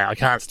 okay, I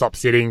can't stop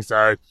sitting,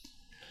 so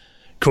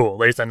cool, at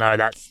least I know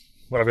that's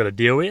what I've got to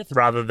deal with,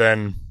 rather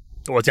than,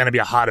 or it's going to be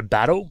a harder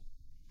battle,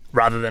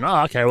 rather than,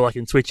 oh, okay, well, I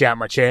can switch out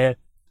my chair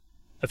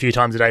a few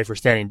times a day for a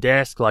standing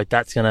desk. Like,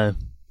 that's going to,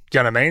 do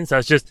you know what I mean? So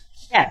it's just,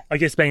 I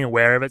guess being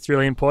aware of it's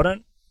really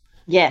important.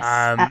 Yes,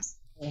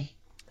 absolutely.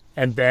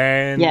 And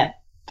then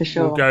for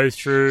sure, we'll go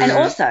through. And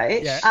also,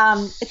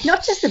 it's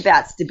not just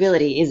about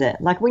stability, is it?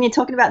 Like, when you're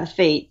talking about the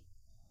feet,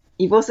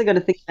 you've also got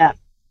to think about.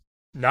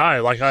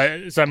 No, like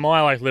so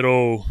my like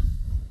little,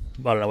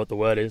 I don't know what the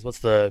word is. What's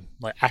the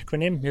like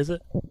acronym? Is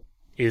it?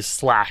 Is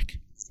SLAC,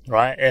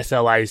 right?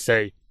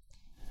 SLAC.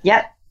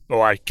 Yep.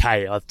 Or a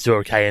K. I threw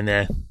a K in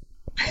there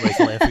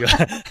recently.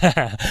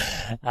 I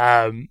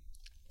forgot.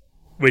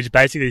 Which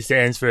basically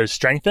stands for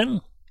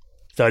strengthen.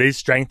 So it is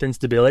strength and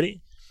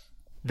stability.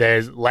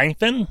 There's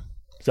lengthen.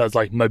 So it's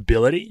like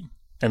mobility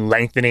and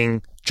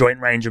lengthening joint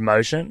range of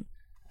motion.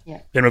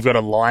 Yeah. Then we've got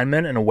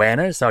alignment and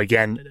awareness. So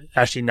again,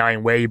 actually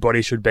knowing where your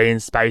body should be in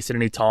space at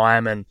any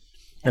time and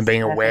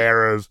being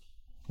aware of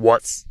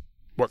what's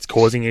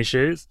causing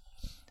issues.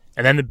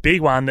 And then the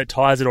big one that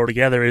ties it all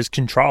together is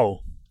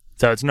control.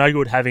 So it's no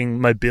good having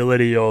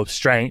mobility or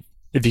strength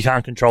if you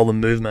can't control the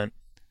movement.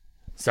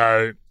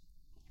 So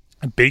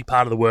a big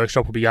part of the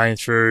workshop will be going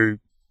through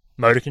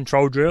motor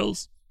control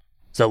drills.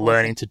 So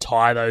learning to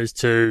tie those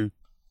two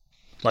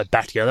like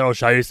back together. I'll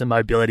show you some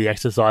mobility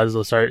exercises,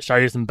 or show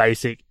you some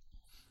basic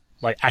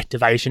like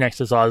activation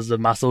exercises of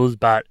muscles,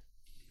 but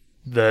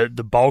the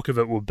bulk of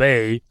it will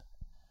be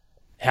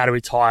how do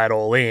we tie it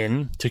all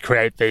in to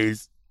create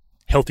these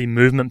healthy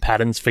movement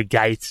patterns for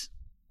gait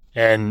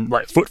and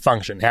like foot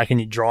function. How can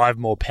you drive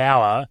more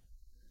power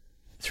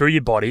through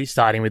your body,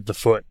 starting with the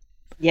foot?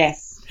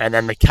 Yes. And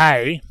then the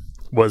K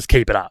was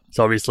keep it up.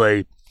 So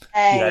obviously,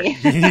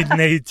 you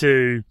need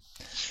to,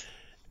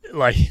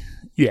 like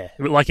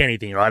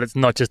anything, right? It's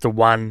not just a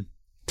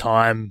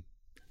one-time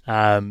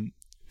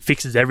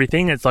fixes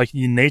everything. It's like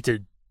you need to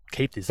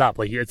keep this up.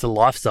 Like, it's a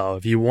lifestyle.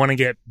 If you want to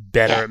get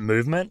better at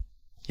movement,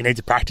 you need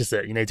to practice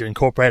it. You need to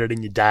incorporate it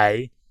in your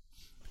day,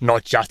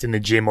 not just in the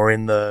gym or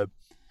on the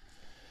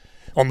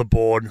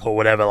board or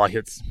whatever. Like,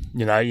 it's,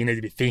 you need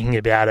to be thinking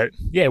about it.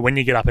 Yeah, when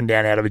you get up and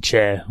down out of a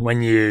chair,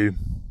 when you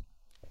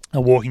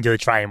are walking to the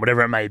train,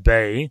 whatever it may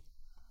be,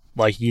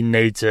 like, you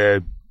need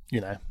to,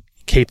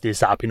 keep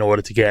this up in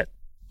order to get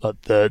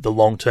like the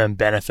long-term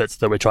benefits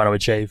that we're trying to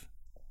achieve.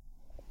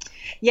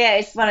 Yeah,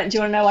 it's fun. Do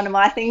you want to know one of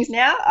my things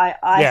now?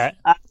 I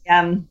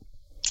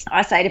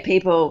say to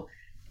people,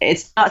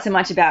 it's not so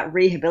much about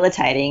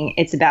rehabilitating,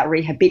 it's about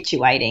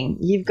rehabituating.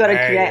 You've got to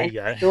create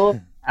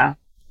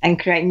and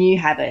create new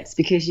habits,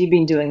 because you've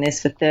been doing this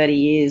for 30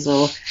 years,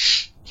 or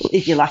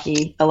if you're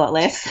lucky, a lot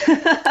less.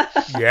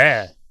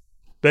 Yeah,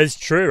 but it's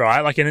true,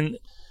 right? Like, I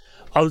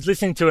was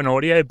listening to an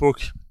audio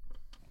book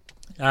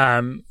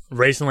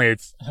recently. I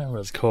don't know what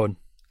it's called.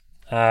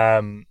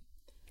 Anyway,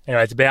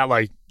 it's about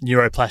like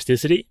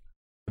neuroplasticity,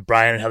 the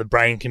brain, and how the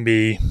brain can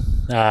be,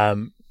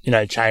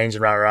 changed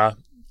and rah.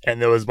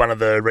 And there was one of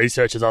the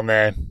researchers on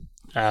there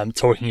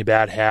talking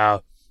about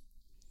how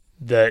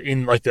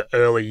in the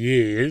early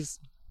years,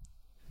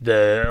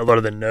 a lot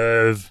of the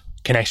nerve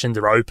connections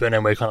are open,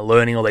 and we're kind of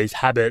learning all these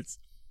habits.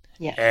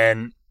 Yeah.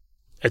 And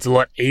it's a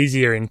lot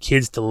easier in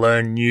kids to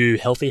learn new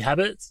healthy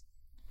habits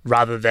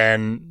rather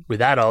than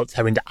with adults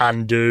having to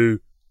undo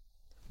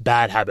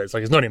bad habits.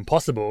 Like, it's not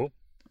impossible,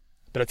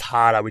 but it's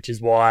harder, which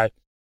is why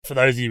for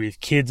those of you with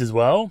kids as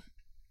well,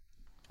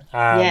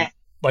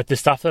 like the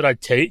stuff that I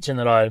teach and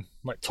that I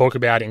like talk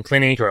about in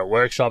clinic or at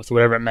workshops or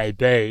whatever it may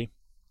be,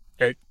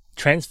 it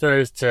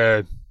transfers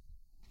to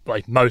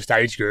like most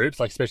age groups,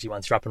 like especially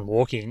once you're up and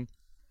walking.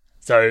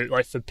 So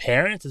like for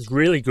parents, it's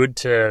really good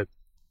to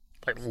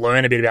like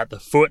learn a bit about the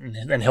foot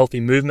and healthy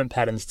movement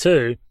patterns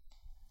too,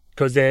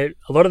 because a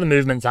lot of the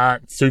movements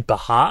aren't super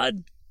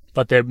hard,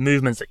 but they're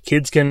movements that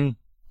kids can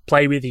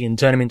play with. You can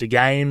turn them into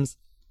games.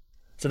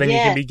 So then you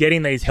can be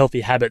getting these healthy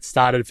habits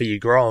started for your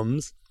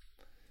groms,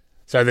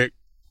 so that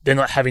they're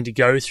not having to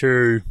go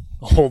through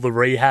all the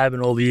rehab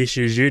and all the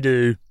issues you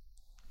do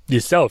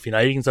yourself. You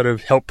can sort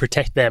of help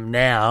protect them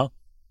now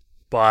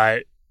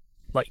by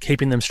like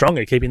keeping them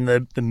stronger, keeping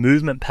the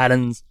movement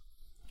patterns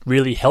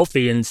really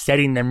healthy and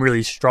setting them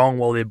really strong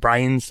while their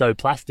brain's so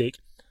plastic,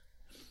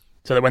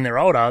 so that when they're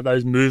older,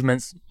 those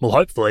movements will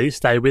hopefully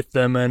stay with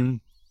them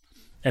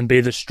and be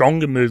the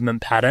stronger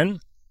movement pattern,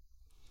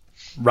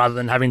 rather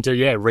than having to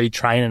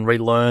retrain and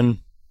relearn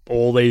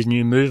all these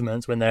new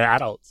movements when they're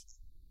adults.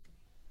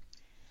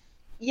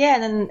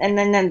 Yeah, and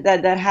then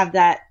they have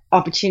that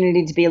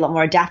opportunity to be a lot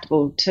more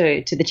adaptable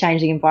to the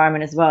changing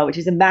environment as well, which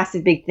is a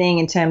massive big thing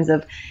in terms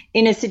of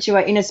in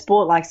a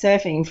sport like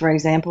surfing, for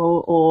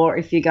example, or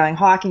if you're going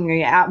hiking or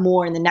you're out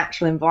more in the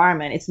natural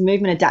environment. It's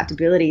movement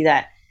adaptability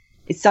that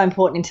is so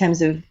important in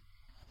terms of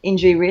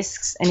injury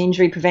risks and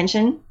injury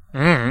prevention.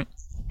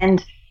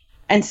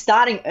 And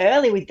starting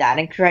early with that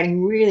and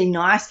creating really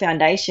nice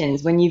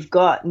foundations when you've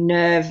got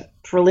nerve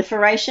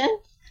proliferation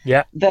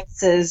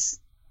versus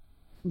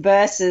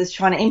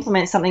trying to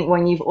implement something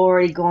when you've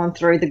already gone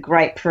through the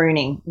great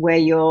pruning, where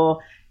your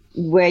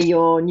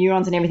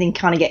neurons and everything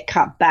kind of get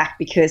cut back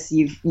because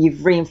you've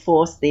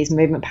reinforced these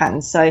movement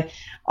patterns. So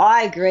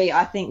I agree.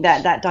 I think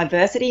that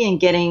diversity and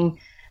getting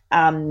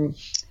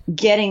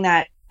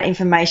that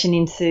information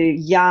into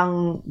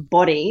young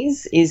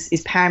bodies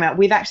is paramount.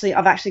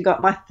 I've actually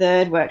got my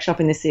third workshop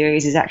in the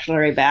series is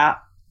actually about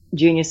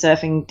junior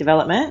surfing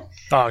development.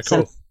 Oh, cool. So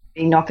I'll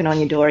be knocking on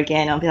your door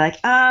again. I'll be like,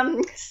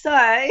 so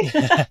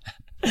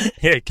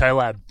yeah,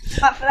 collab.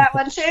 Up for that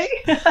one too.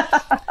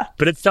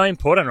 But it's so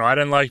important, right?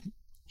 And like,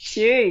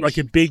 huge. Like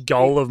a big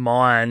goal of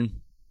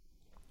mine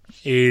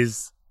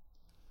is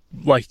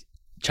like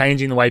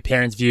changing the way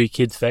parents view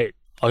kids' feet.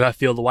 Like, I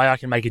feel the way I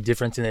can make a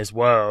difference in this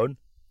world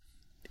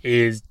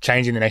is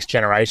changing the next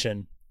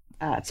generation.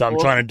 So I'm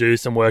trying to do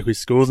some work with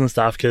schools and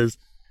stuff, because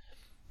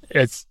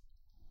it's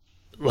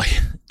like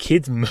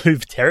kids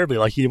move terribly.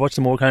 Like, you watch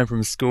them walk home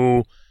from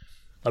school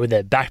like with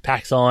their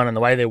backpacks on, and the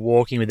way they're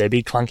walking with their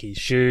big clunky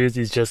shoes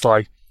is just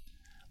like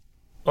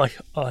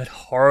it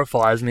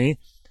horrifies me.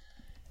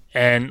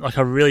 And like,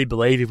 I really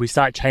believe if we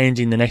start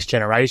changing the next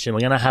generation, we're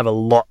going to have a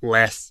lot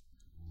less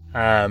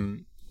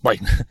like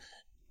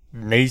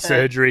knee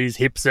surgeries,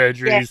 hip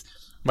surgeries,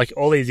 like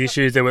all these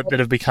issues that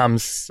have become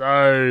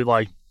so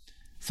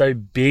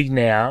big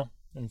now,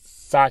 and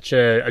such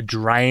a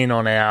drain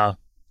on our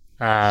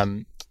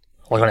on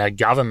our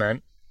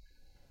government.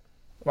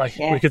 Like,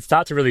 we could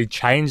start to really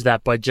change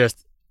that by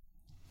just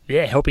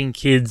helping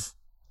kids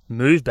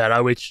move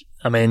better, which,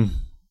 I mean,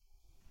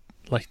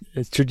 like,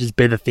 it should just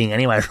be the thing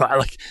anyway, right?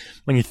 Like,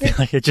 when you think,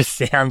 like, it just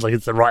sounds like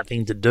it's the right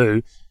thing to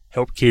do.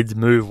 Help kids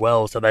move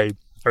well so they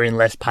are in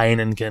less pain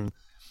and can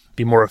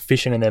be more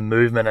efficient in their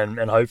movement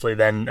and hopefully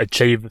then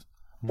achieve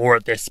more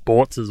at their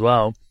sports as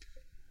well.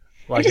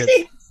 Like, just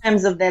in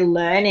terms of their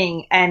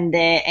learning and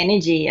their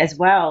energy as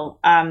well.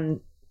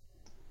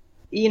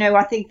 You know,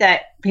 I think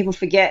that people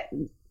forget,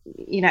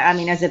 you know, I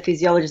mean, as a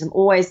physiologist, I'm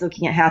always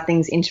looking at how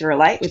things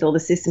interrelate with all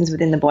the systems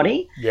within the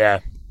body. Yeah.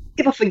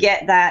 People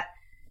forget that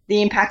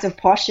the impact of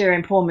posture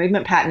and poor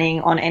movement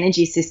patterning on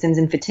energy systems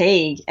and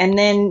fatigue. And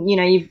then, you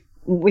know,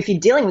 if you're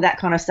dealing with that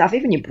kind of stuff,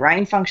 even your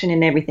brain function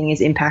and everything is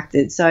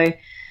impacted. So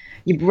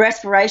your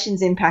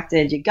respiration's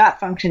impacted, your gut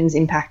function's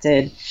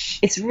impacted.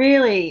 It's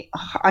really,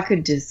 I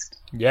could just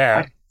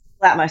pull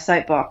out my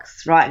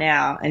soapbox right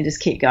now and just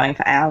keep going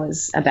for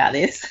hours about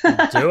this.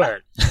 Do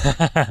it.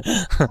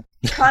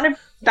 Kind of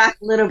back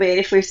a little bit,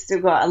 if we've still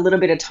got a little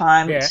bit of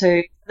time,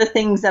 to the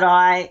things that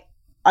I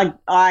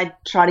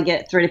try to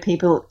get through to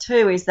people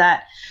too, is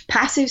that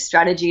passive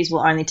strategies will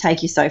only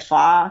take you so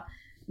far.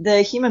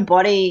 The human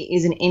body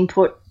is an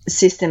input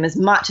system as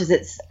much as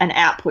it's an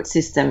output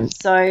system.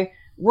 So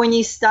when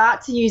you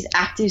start to use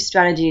active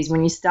strategies,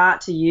 when you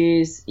start to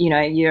use, you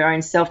know, your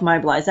own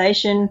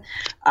self-mobilization,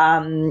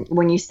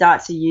 when you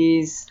start to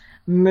use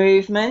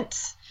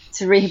movement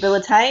to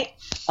rehabilitate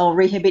or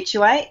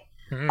rehabituate,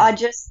 I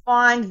just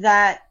find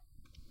that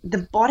the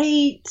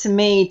body, to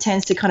me,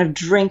 tends to kind of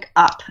drink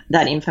up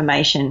that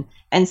information,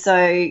 and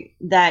so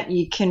that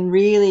you can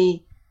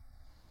really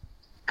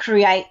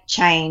create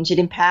change. It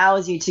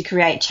empowers you to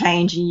create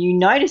change, and you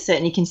notice it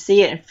and you can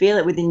see it and feel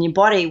it within your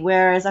body.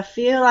 Whereas I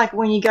feel like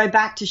when you go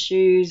back to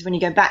shoes, when you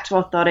go back to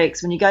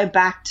orthotics, when you go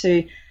back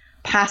to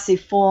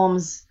passive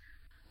forms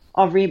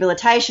of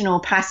rehabilitation or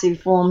passive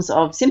forms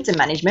of symptom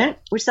management,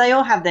 which they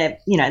all have their,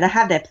 you know, they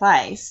have their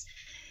place,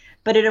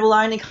 but it will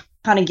only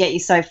kind of get you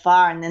so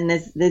far. And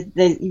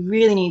then you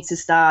really need to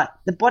start.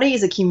 The body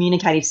is a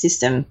communicative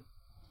system,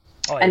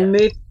 and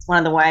movement is one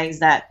of the ways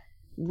that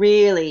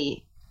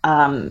really,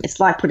 it's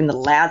like putting the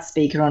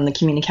loudspeaker on the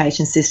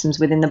communication systems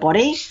within the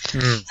body.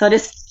 So I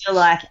just feel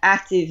like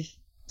active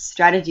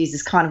strategies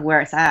is kind of where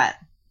it's at.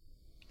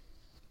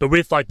 But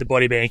with, like, the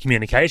body being a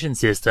communication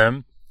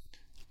system,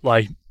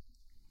 like,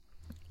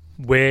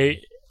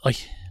 we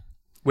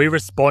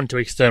respond to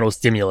external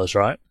stimulus,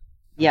 right?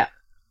 Yeah.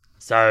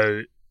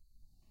 So,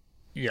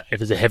 yeah, if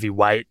there's a heavy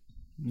weight,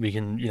 we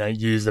can, you know,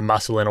 use the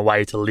muscle in a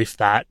way to lift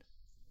that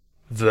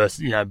versus,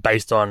 you know,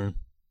 based on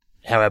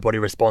how our body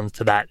responds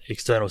to that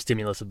external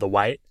stimulus of the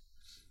weight.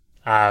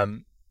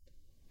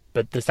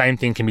 But the same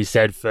thing can be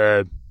said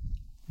for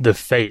the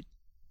feet,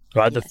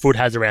 right? Yes. The foot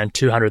has around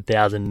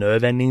 200,000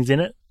 nerve endings in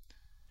it.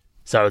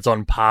 So it's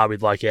on par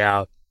with, like,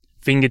 our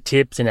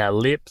fingertips and our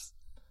lips.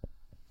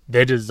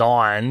 They're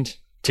designed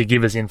to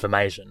give us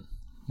information.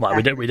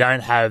 Like, we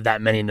don't have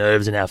that many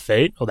nerves in our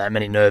feet, or that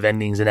many nerve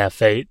endings in our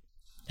feet,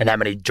 and that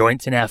many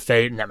joints in our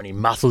feet, and that many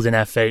muscles in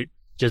our feet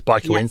just by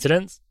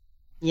coincidence.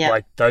 Yeah.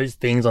 Like, those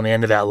things on the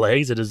end of our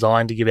legs are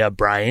designed to give our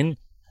brain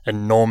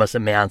enormous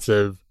amounts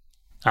of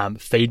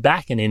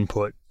feedback and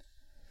input.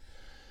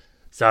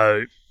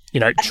 So,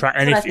 you know,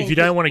 and if you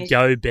don't want to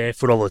go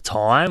barefoot all the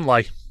time,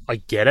 like, I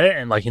get it.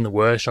 And, like, in the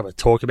workshop, I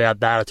talk about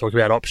that. I talk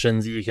about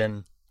options that you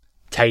can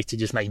take to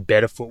just make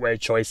better footwear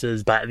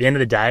choices. But at the end of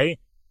the day,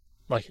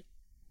 like,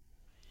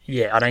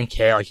 yeah, I don't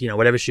care. Like, you know,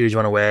 whatever shoes you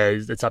want to wear,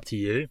 it's up to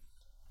you.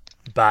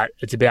 But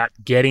it's about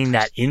getting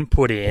that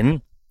input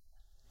in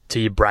to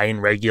your brain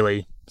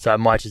regularly. So it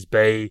might just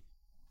be,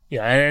 you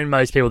know, and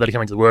most people that are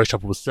coming to the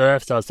workshop will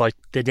surf. So it's like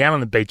they're down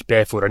on the beach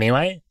barefoot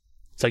anyway.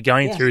 So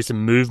going through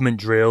some movement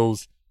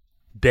drills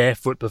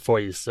barefoot before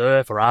you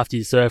surf or after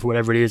you surf, or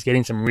whatever it is,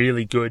 getting some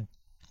really good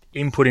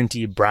input into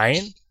your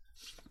brain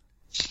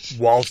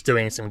whilst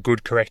doing some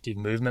good corrective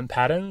movement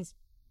patterns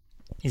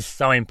is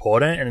so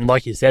important. And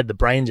like you said, the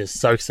brain just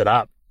soaks it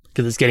up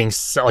because it's getting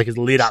so, like, it's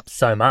lit up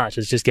so much.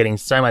 It's just getting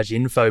so much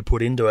info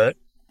put into it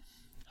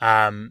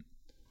that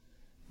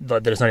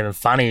it's not even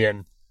funny.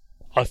 And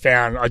I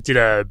found I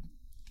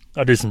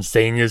do some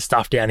seniors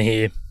stuff down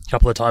here a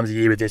couple of times a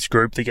year with this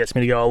group that gets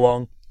me to go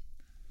along.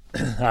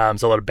 So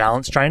a lot of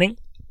balance training.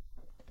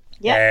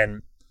 Yeah.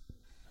 And,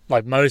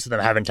 like, most of them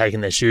haven't taken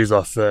their shoes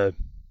off for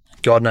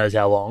God knows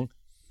how long.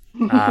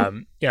 You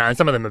know, and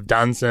some of them have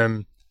done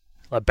some,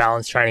 like,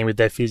 balance training with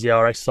their physio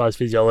or exercise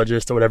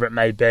physiologist or whatever it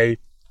may be,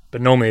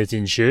 but normally it's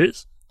in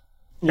shoes.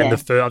 Yeah. And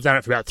I've done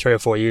it for about 3 or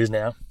 4 years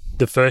now.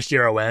 The first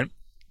year I went,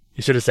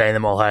 you should have seen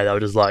them all. Hey, they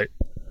were just like,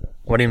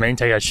 "What do you mean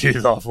take our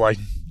shoes off?" Like,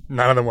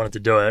 none of them wanted to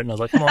do it, and I was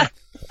like, "Come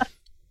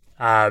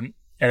on."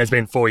 And it's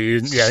been 4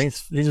 years. Yeah, I think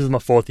this is my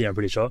 4th year. I'm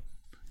pretty sure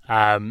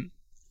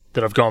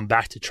that I've gone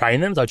back to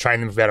train them. So I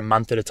train them for about a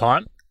month at a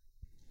time,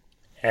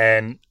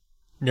 and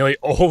nearly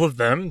all of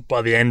them,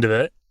 by the end of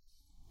it,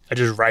 are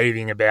just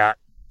raving about,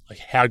 like,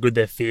 how good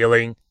they're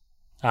feeling,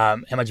 how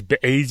much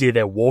easier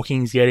their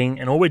walking's getting.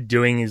 And all we're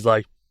doing is,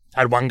 like,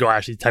 I had one guy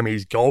actually tell me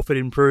his golf had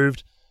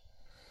improved.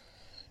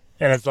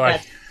 And it's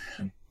like,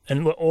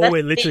 And all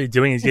we're literally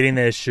doing is getting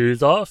their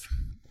shoes off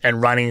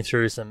and running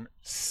through some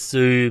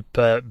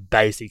super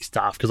basic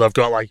stuff, because I've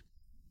got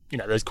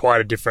there's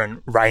quite a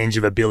different range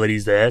of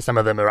abilities there. Some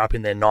of them are up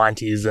in their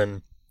 90s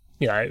and,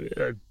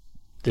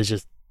 there's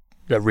just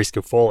the risk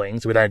of falling,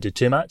 so we don't do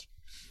too much.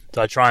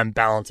 So I try and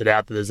balance it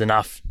out that there's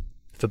enough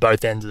for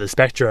both ends of the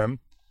spectrum.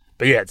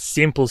 But yeah, it's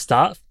simple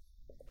stuff,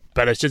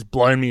 but it's just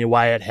blown me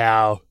away at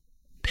how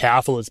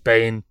powerful it's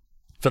been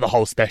for the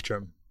whole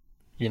spectrum.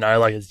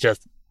 It's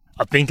just,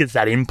 I think it's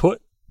that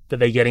input that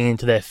they're getting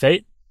into their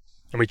feet,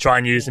 and we try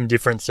and use some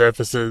different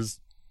surfaces,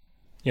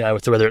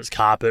 so whether it's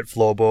carpet,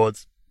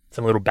 floorboards,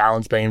 some little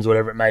balance beams,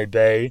 whatever it may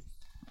be,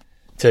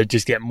 to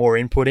just get more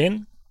input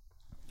in.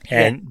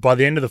 And by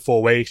the end of the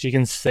 4 weeks, you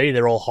can see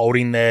they're all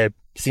holding their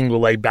single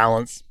leg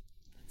balance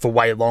for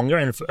way longer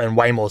and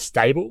way more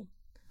stable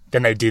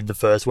than they did the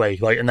first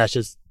week. And that's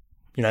just,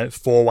 4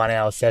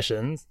 1-hour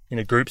sessions in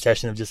a group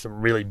session of just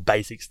some really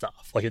basic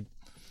stuff.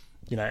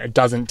 It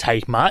doesn't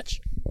take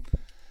much,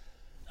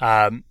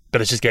 but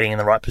it's just getting in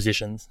the right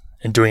positions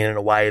and doing it in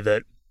a way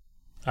that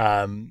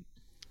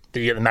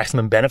you get the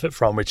maximum benefit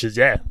from, which is,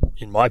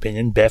 in my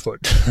opinion,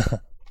 barefoot.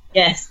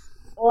 Yes.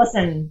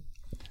 Awesome.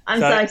 I'm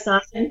so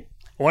excited.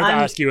 I wanted to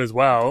ask you as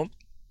well,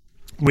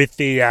 with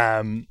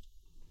the,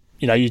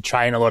 you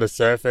train a lot of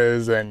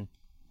surfers and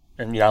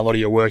a lot of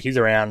your work is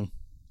around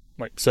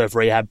surf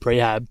rehab,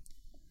 prehab.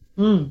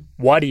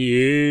 Why do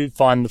you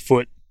find the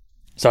foot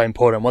so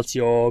important? What's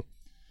your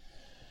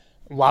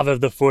love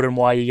of the foot, and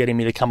why are you getting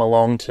me to come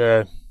along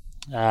to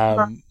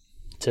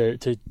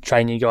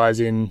train you guys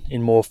in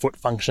more foot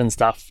function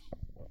stuff?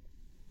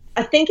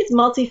 I think it's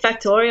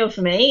multifactorial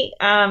for me.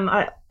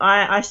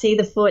 I see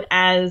the foot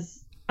as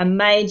a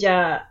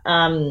major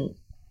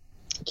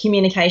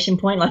communication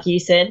point, like you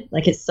said.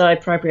 It's so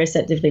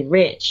proprioceptively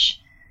rich,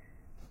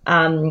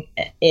 and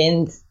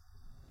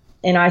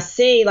I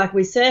see,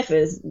 with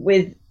surfers,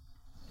 with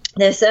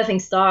their surfing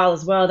style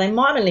as well, they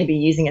might only be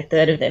using a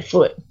third of their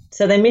foot,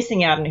 so they're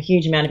missing out on a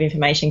huge amount of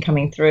information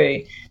coming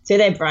through to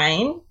their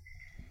brain.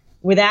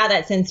 Without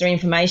that sensory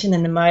information,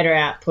 then the motor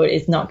output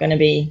is not going to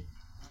be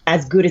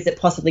as good as it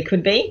possibly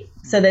could be.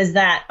 So there's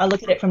that. I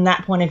look at it from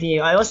that point of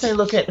view. I also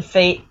look at the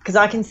feet, because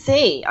I can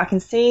see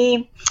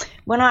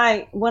when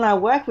I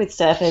work with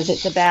surfers,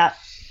 it's about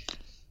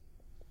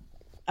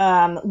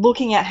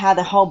looking at how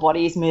the whole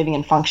body is moving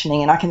and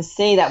functioning, and I can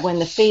see that when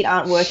the feet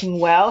aren't working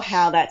well,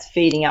 how that's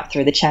feeding up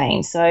through the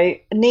chain. So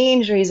knee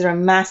injuries are a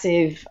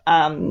massive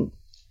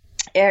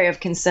area of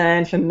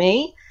concern for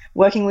me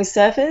working with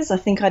surfers. I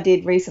think I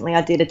did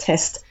a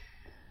test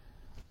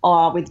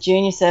with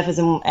junior surfers,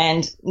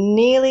 and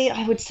nearly,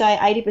 I would say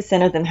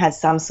 80% of them had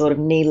some sort of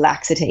knee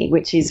laxity,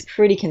 which is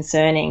pretty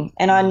concerning.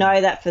 And I know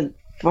that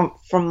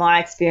from my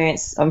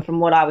experience, from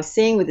what I was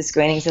seeing with the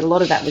screenings, that a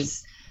lot of that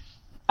was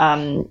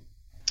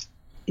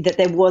that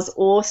there was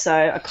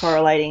also a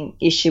correlating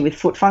issue with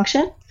foot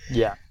function.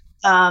 Yeah.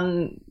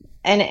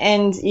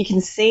 And you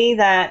can see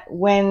that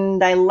when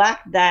they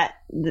lack that,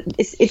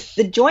 it's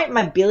the joint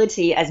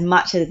mobility as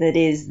much as it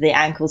is the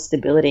ankle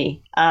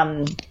stability.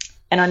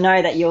 And I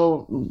know that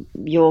you're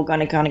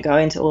going to kind of go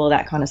into all of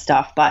that kind of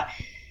stuff, but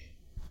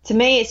to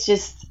me, it's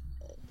just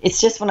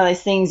one of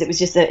those things.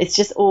 It's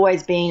just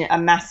always been a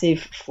massive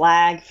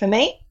flag for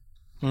me.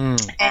 And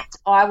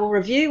I will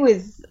review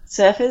with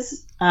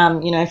surfers,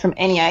 from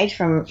any age,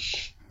 from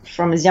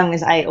as young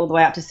as 8 all the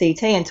way up to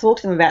CT, and talk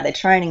to them about their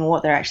training and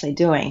what they're actually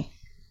doing.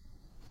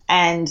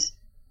 And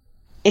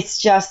it's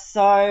just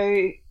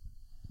so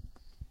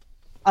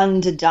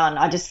underdone.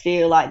 I just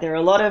feel like there are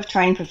a lot of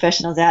training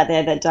professionals out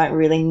there that don't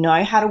really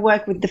know how to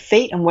work with the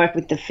feet and work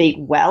with the feet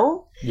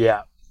well. Yeah.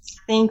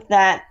 I think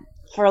that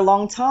for a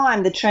long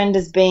time the trend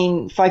has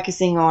been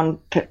focusing on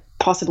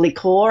possibly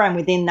core, and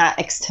within that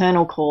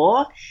external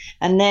core.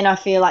 And then I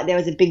feel like there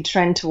was a big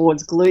trend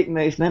towards glute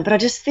movement, but I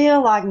just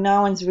feel like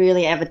no one's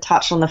really ever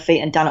touched on the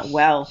feet and done it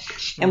well.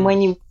 And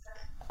when you,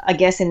 I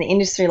guess, in the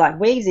industry like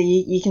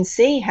Weegsy, you can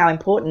see how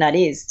important that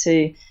is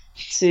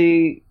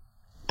to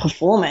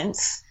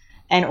performance,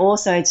 and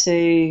also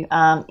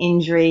to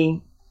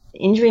injury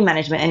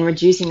management and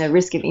reducing the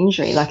risk of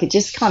injury. It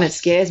just kind of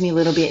scares me a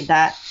little bit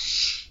that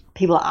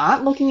people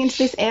aren't looking into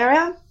this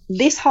area.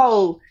 This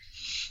whole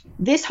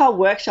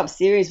workshop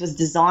series was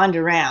designed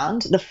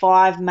around the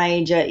 5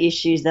 major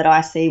issues that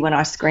I see when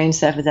I screen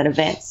surfers at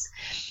events.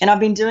 And I've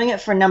been doing it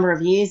for a number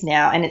of years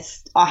now, and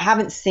I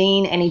haven't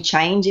seen any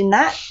change in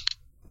that.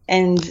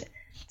 And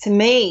to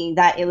me,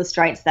 that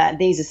illustrates that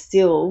these are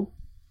still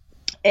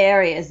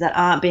areas that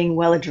aren't being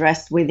well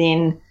addressed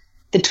within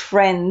the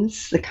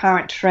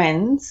current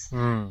trends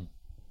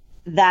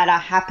that are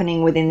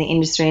happening within the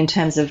industry in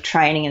terms of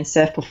training and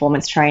surf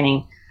performance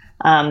training.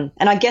 And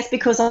I guess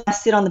because I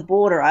sit on the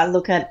border, I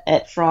look at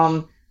it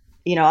from,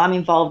 I'm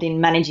involved in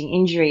managing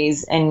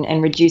injuries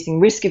and reducing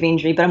risk of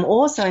injury, but I'm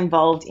also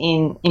involved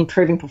in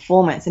improving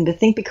performance. And to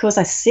think, because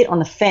I sit on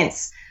the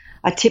fence,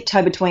 I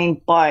tiptoe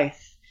between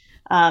both.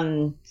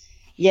 And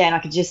I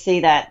could just see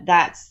that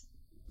that's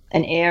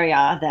an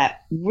area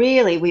that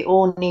really we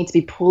all need to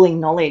be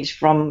pulling knowledge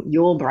from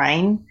your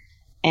brain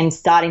and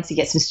starting to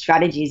get some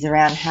strategies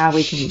around how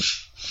we can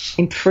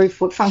improve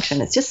foot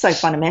function. It's just so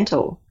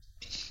fundamental.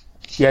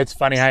 Yeah, it's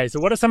funny. Hey, so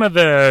what are some of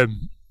the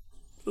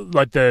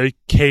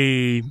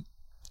key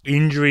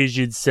injuries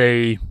you'd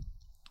see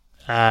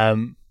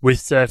with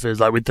surfers,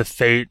 like with the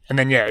feet, and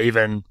then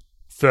even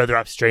further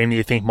upstream that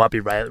you think might be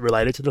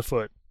related to the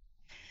foot?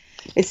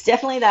 It's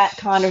definitely that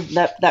kind of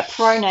that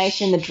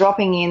pronation, the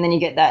dropping in, then you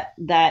get that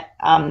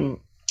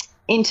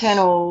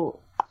internal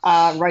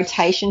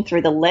rotation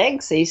through the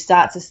legs. So you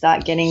start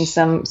getting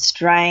some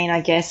strain,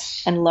 I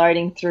guess, and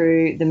loading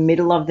through the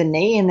middle of the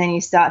knee, and then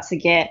you start to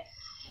get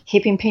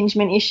hip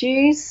impingement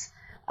issues.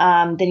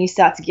 Then you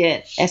start to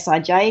get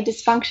SIJ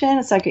dysfunction,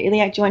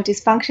 sacroiliac joint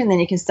dysfunction. Then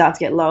you can start to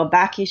get lower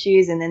back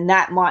issues, and then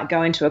that might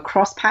go into a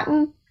cross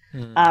pattern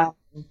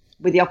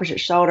with the opposite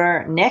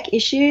shoulder, neck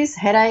issues,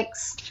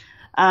 headaches.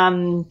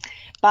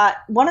 But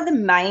one of the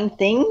main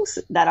things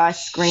that I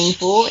screen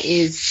for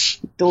is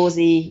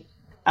dorsal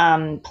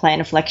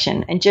plantar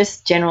flexion and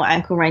just general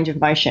ankle range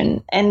of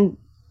motion. And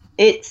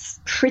it's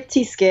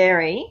pretty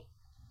scary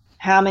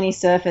how many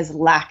surfers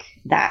lack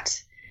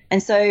that.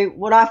 And so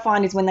what I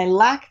find is when they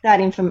lack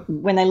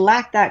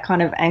that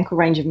kind of ankle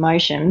range of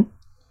motion,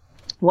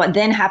 what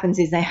then happens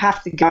is they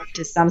have to go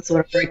to some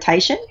sort of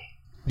rotation.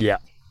 Yeah.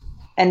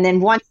 And then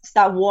once you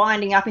start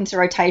winding up into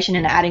rotation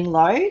and adding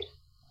load,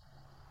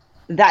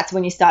 that's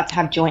when you start to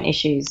have joint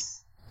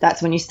issues.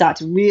 That's when you start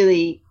to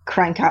really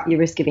crank up your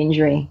risk of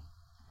injury.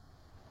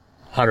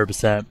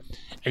 100%.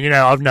 And,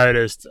 I've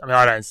noticed,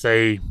 I don't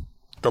see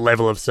the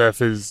level of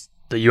surfers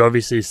that you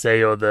obviously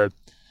see or the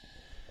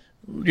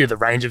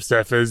range of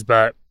surfers,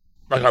 but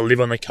I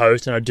live on the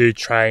coast and I do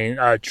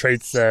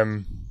treat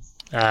some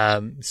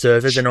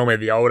surfers, and normally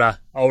the older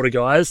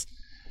guys,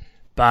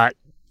 but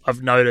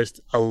I've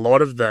noticed a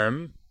lot of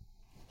them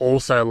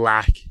also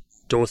lack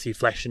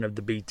dorsiflexion of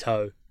the big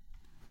toe.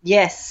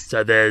 Yes.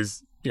 So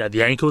there's,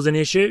 the ankle's an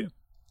issue,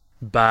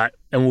 and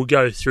we'll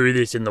go through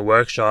this in the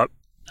workshop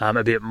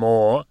a bit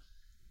more,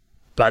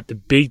 but the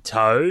big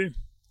toe,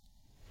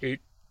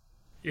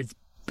 it's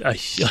I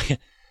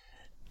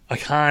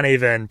can't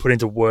even put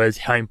into words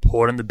how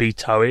important the big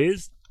toe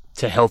is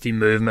to healthy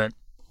movement,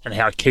 and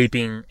how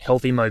keeping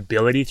healthy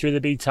mobility through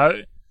the big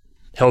toe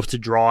helps to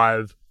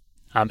drive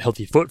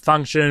healthy foot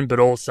function, but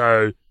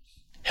also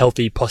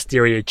healthy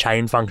posterior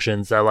chain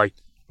function. So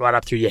right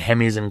up through your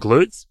hemis and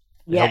glutes.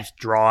 It helps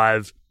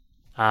drive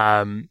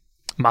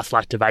muscle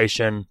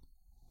activation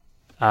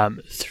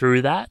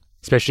through that,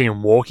 especially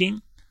in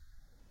walking.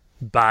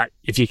 But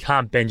if you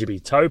can't bend your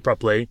big toe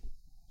properly,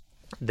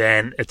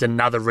 then it's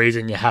another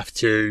reason you have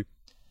to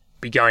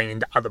be going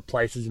into other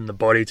places in the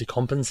body to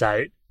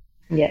compensate,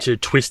 to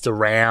twist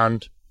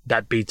around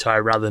that big toe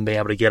rather than being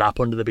able to get up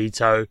onto the big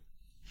toe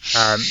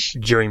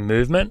during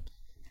movement.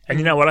 And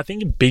you know what? I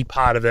think a big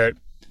part of it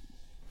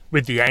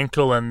with the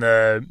ankle and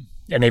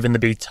even the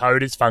big toe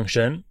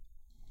dysfunction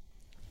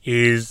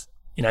is,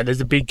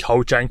 there's a big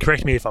culture, and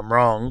correct me if I'm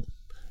wrong,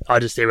 I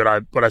just see what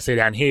I see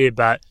down here,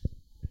 but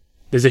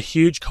there's a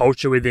huge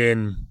culture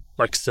within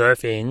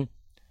surfing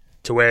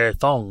to wear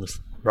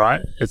thongs,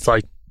 right? It's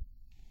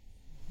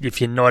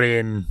if you're not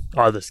in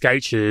either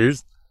skate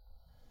shoes,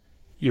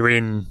 you're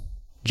in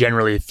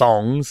generally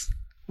thongs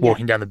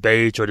walking down the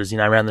beach or just,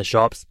 around the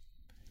shops.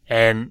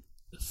 And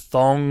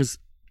thongs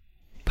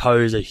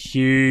pose a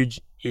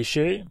huge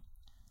issue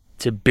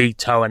to big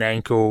toe and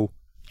ankle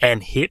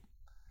and hip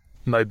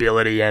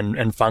mobility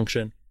and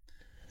function.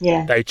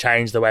 Yeah. They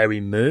change the way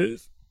we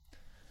move.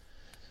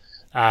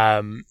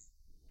 And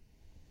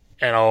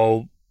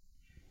I'll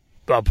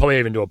probably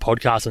even do a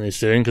podcast on this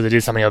soon, because it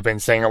is something I've been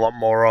seeing a lot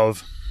more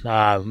of.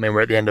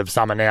 We're at the end of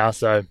summer now,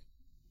 so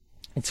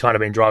it's kind of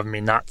been driving me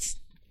nuts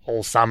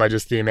all summer,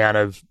 just the amount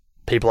of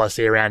people I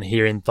see around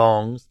here in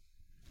thongs,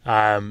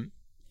 and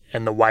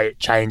the way it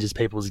changes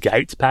people's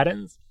gait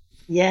patterns.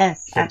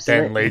 Yes,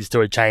 absolutely. It then leads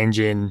to a change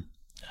in,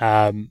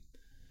 habit,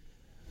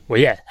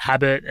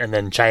 and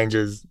then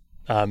changes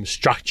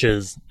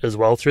structures as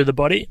well through the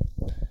body.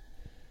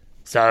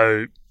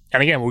 So,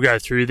 and again, we'll go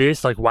through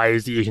this,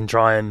 ways that you can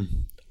try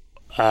and,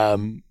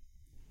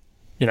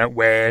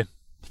 wear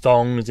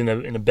thongs in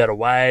a better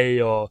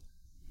way, or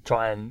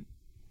try and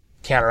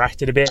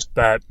counteract it a bit.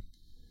 But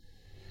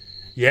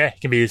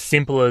it can be as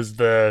simple as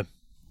the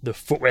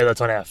footwear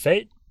that's on our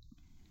feet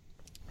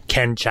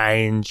can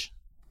change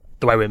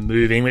the way we're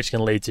moving, which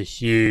can lead to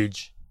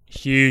huge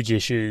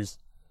issues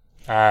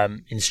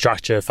in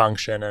structure,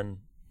 function,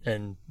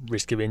 and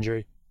risk of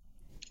injury.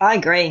 I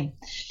agree.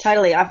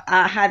 Totally. I've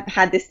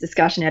had this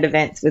discussion at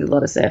events with a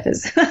lot of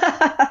surfers.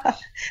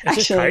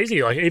 It's just crazy.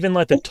 Even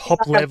the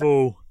top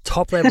level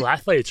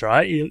athletes,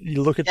 right?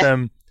 You look at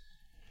them,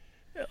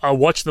 I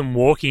watch them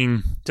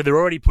walking, so they're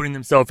already putting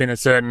themselves in a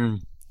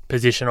certain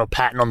position or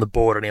pattern on the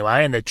board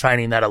anyway, and they're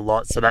training that a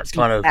lot. So that's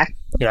kind of,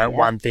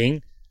 one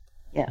thing.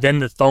 Yeah. Then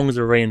the thongs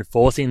are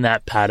reinforcing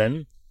that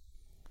pattern.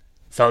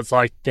 So it's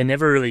they're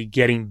never really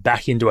getting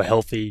back into a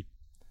healthy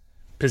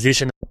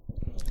position.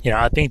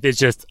 I think there's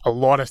just a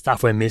lot of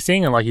stuff we're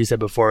missing. And like you said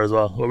before as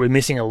well, we're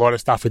missing a lot of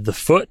stuff with the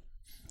foot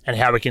and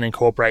how we can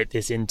incorporate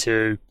this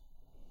into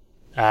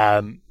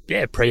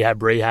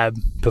prehab, rehab,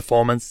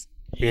 performance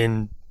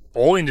in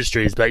all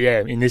industries. But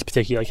yeah, in this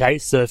particular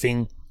case,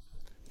 surfing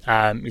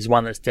is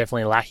one that's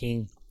definitely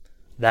lacking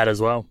that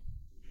as well.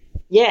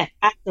 Yeah,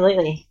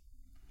 absolutely.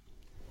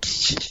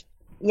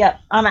 Yep,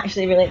 I'm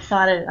actually really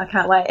excited. I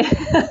can't wait.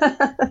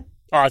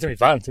 Oh, it's gonna be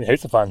fun. It's gonna be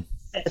heaps of fun.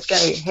 It's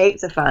going to be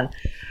heaps of fun,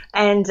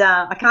 and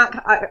I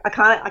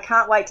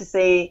can't wait to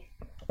see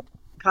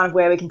kind of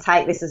where we can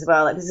take this as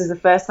well. Like, this is the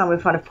first time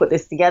we've kind of put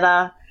this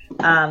together.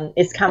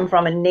 It's come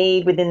from a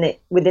need within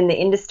the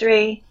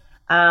industry,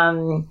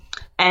 and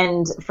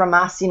from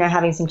us,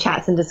 having some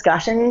chats and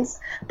discussions.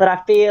 But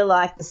I feel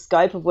like the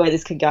scope of where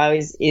this could go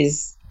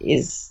is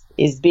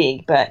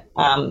big. But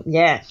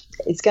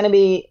it's going to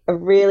be a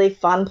really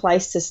fun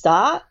place to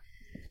start.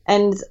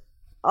 And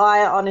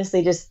I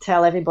honestly just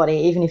tell everybody,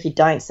 even if you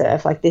don't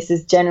surf, like, this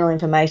is general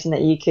information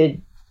that you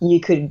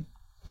could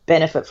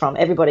benefit from.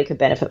 Everybody could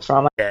benefit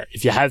from. Yeah,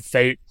 if you have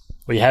feet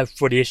or you have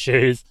foot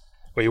issues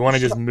or you want to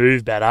just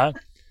move better,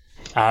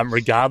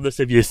 regardless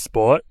of your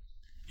sport,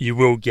 you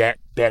will get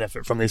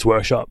benefit from this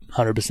workshop,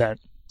 100%.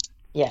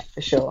 Yeah,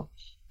 for sure.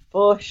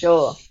 For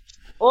sure.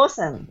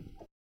 Awesome.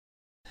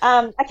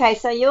 Okay,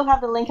 so you'll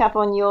have the link up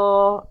on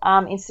your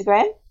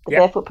Instagram, the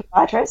Barefoot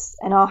Podiatrist,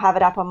 and I'll have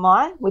it up on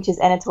mine, which is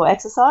Enitor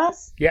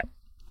Exercise. Yep.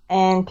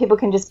 And people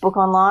can just book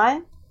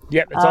online.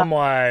 Yep, it's on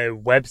my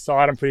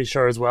website, I'm pretty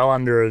sure, as well,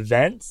 under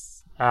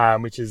events,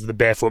 which is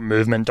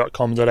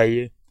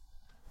thebarefootmovement.com.au.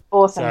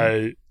 Awesome.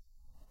 So,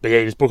 but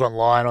yeah, just book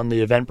online on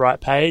the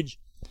Eventbrite page.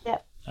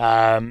 Yep.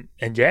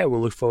 And yeah,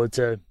 we'll look forward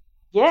to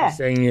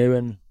seeing you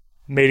and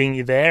meeting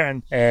you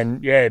there.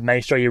 And yeah,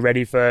 make sure you're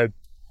ready for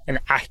an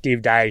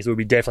active day, because we'll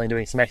be definitely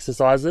doing some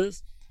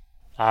exercises.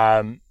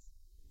 And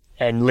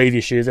leave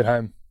your shoes at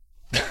home.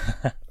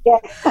 Yeah.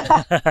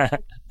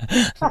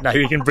 No,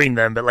 you can bring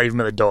them, but leave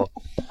them at the door.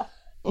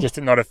 Just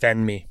to not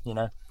offend me,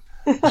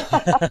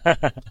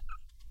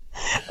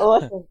 Awesome.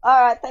 All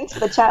right, thanks for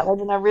the chat,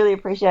 legend. I really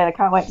appreciate it. I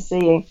can't wait to see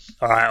you.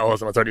 All right,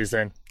 awesome. I'll talk to you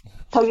soon.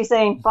 Talk to you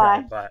soon. Bye.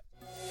 Okay, bye.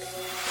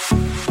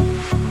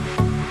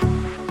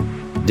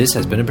 This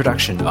has been a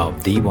production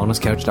of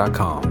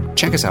TheWellnessCouch.com.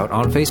 Check us out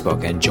on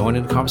Facebook and join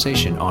in the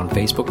conversation on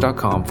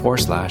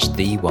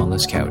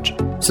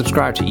Facebook.com/TheWellnessCouch.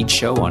 Subscribe to each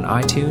show on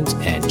iTunes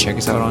and check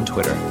us out on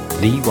Twitter.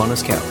 The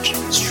Wellness Couch,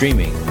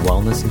 streaming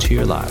wellness into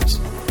your lives.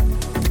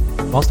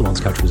 Whilst the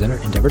Wellness Couch presenter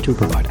endeavor to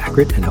provide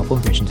accurate and helpful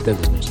information to their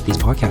listeners, these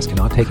podcasts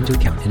cannot take into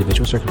account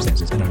individual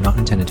circumstances and are not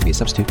intended to be a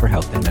substitute for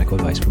health and medical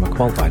advice from a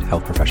qualified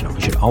health professional.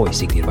 You should always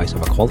seek the advice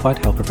of a qualified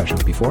health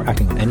professional before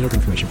acting on any of the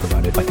information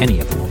provided by any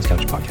of the Wellness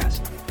Couch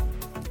podcasts.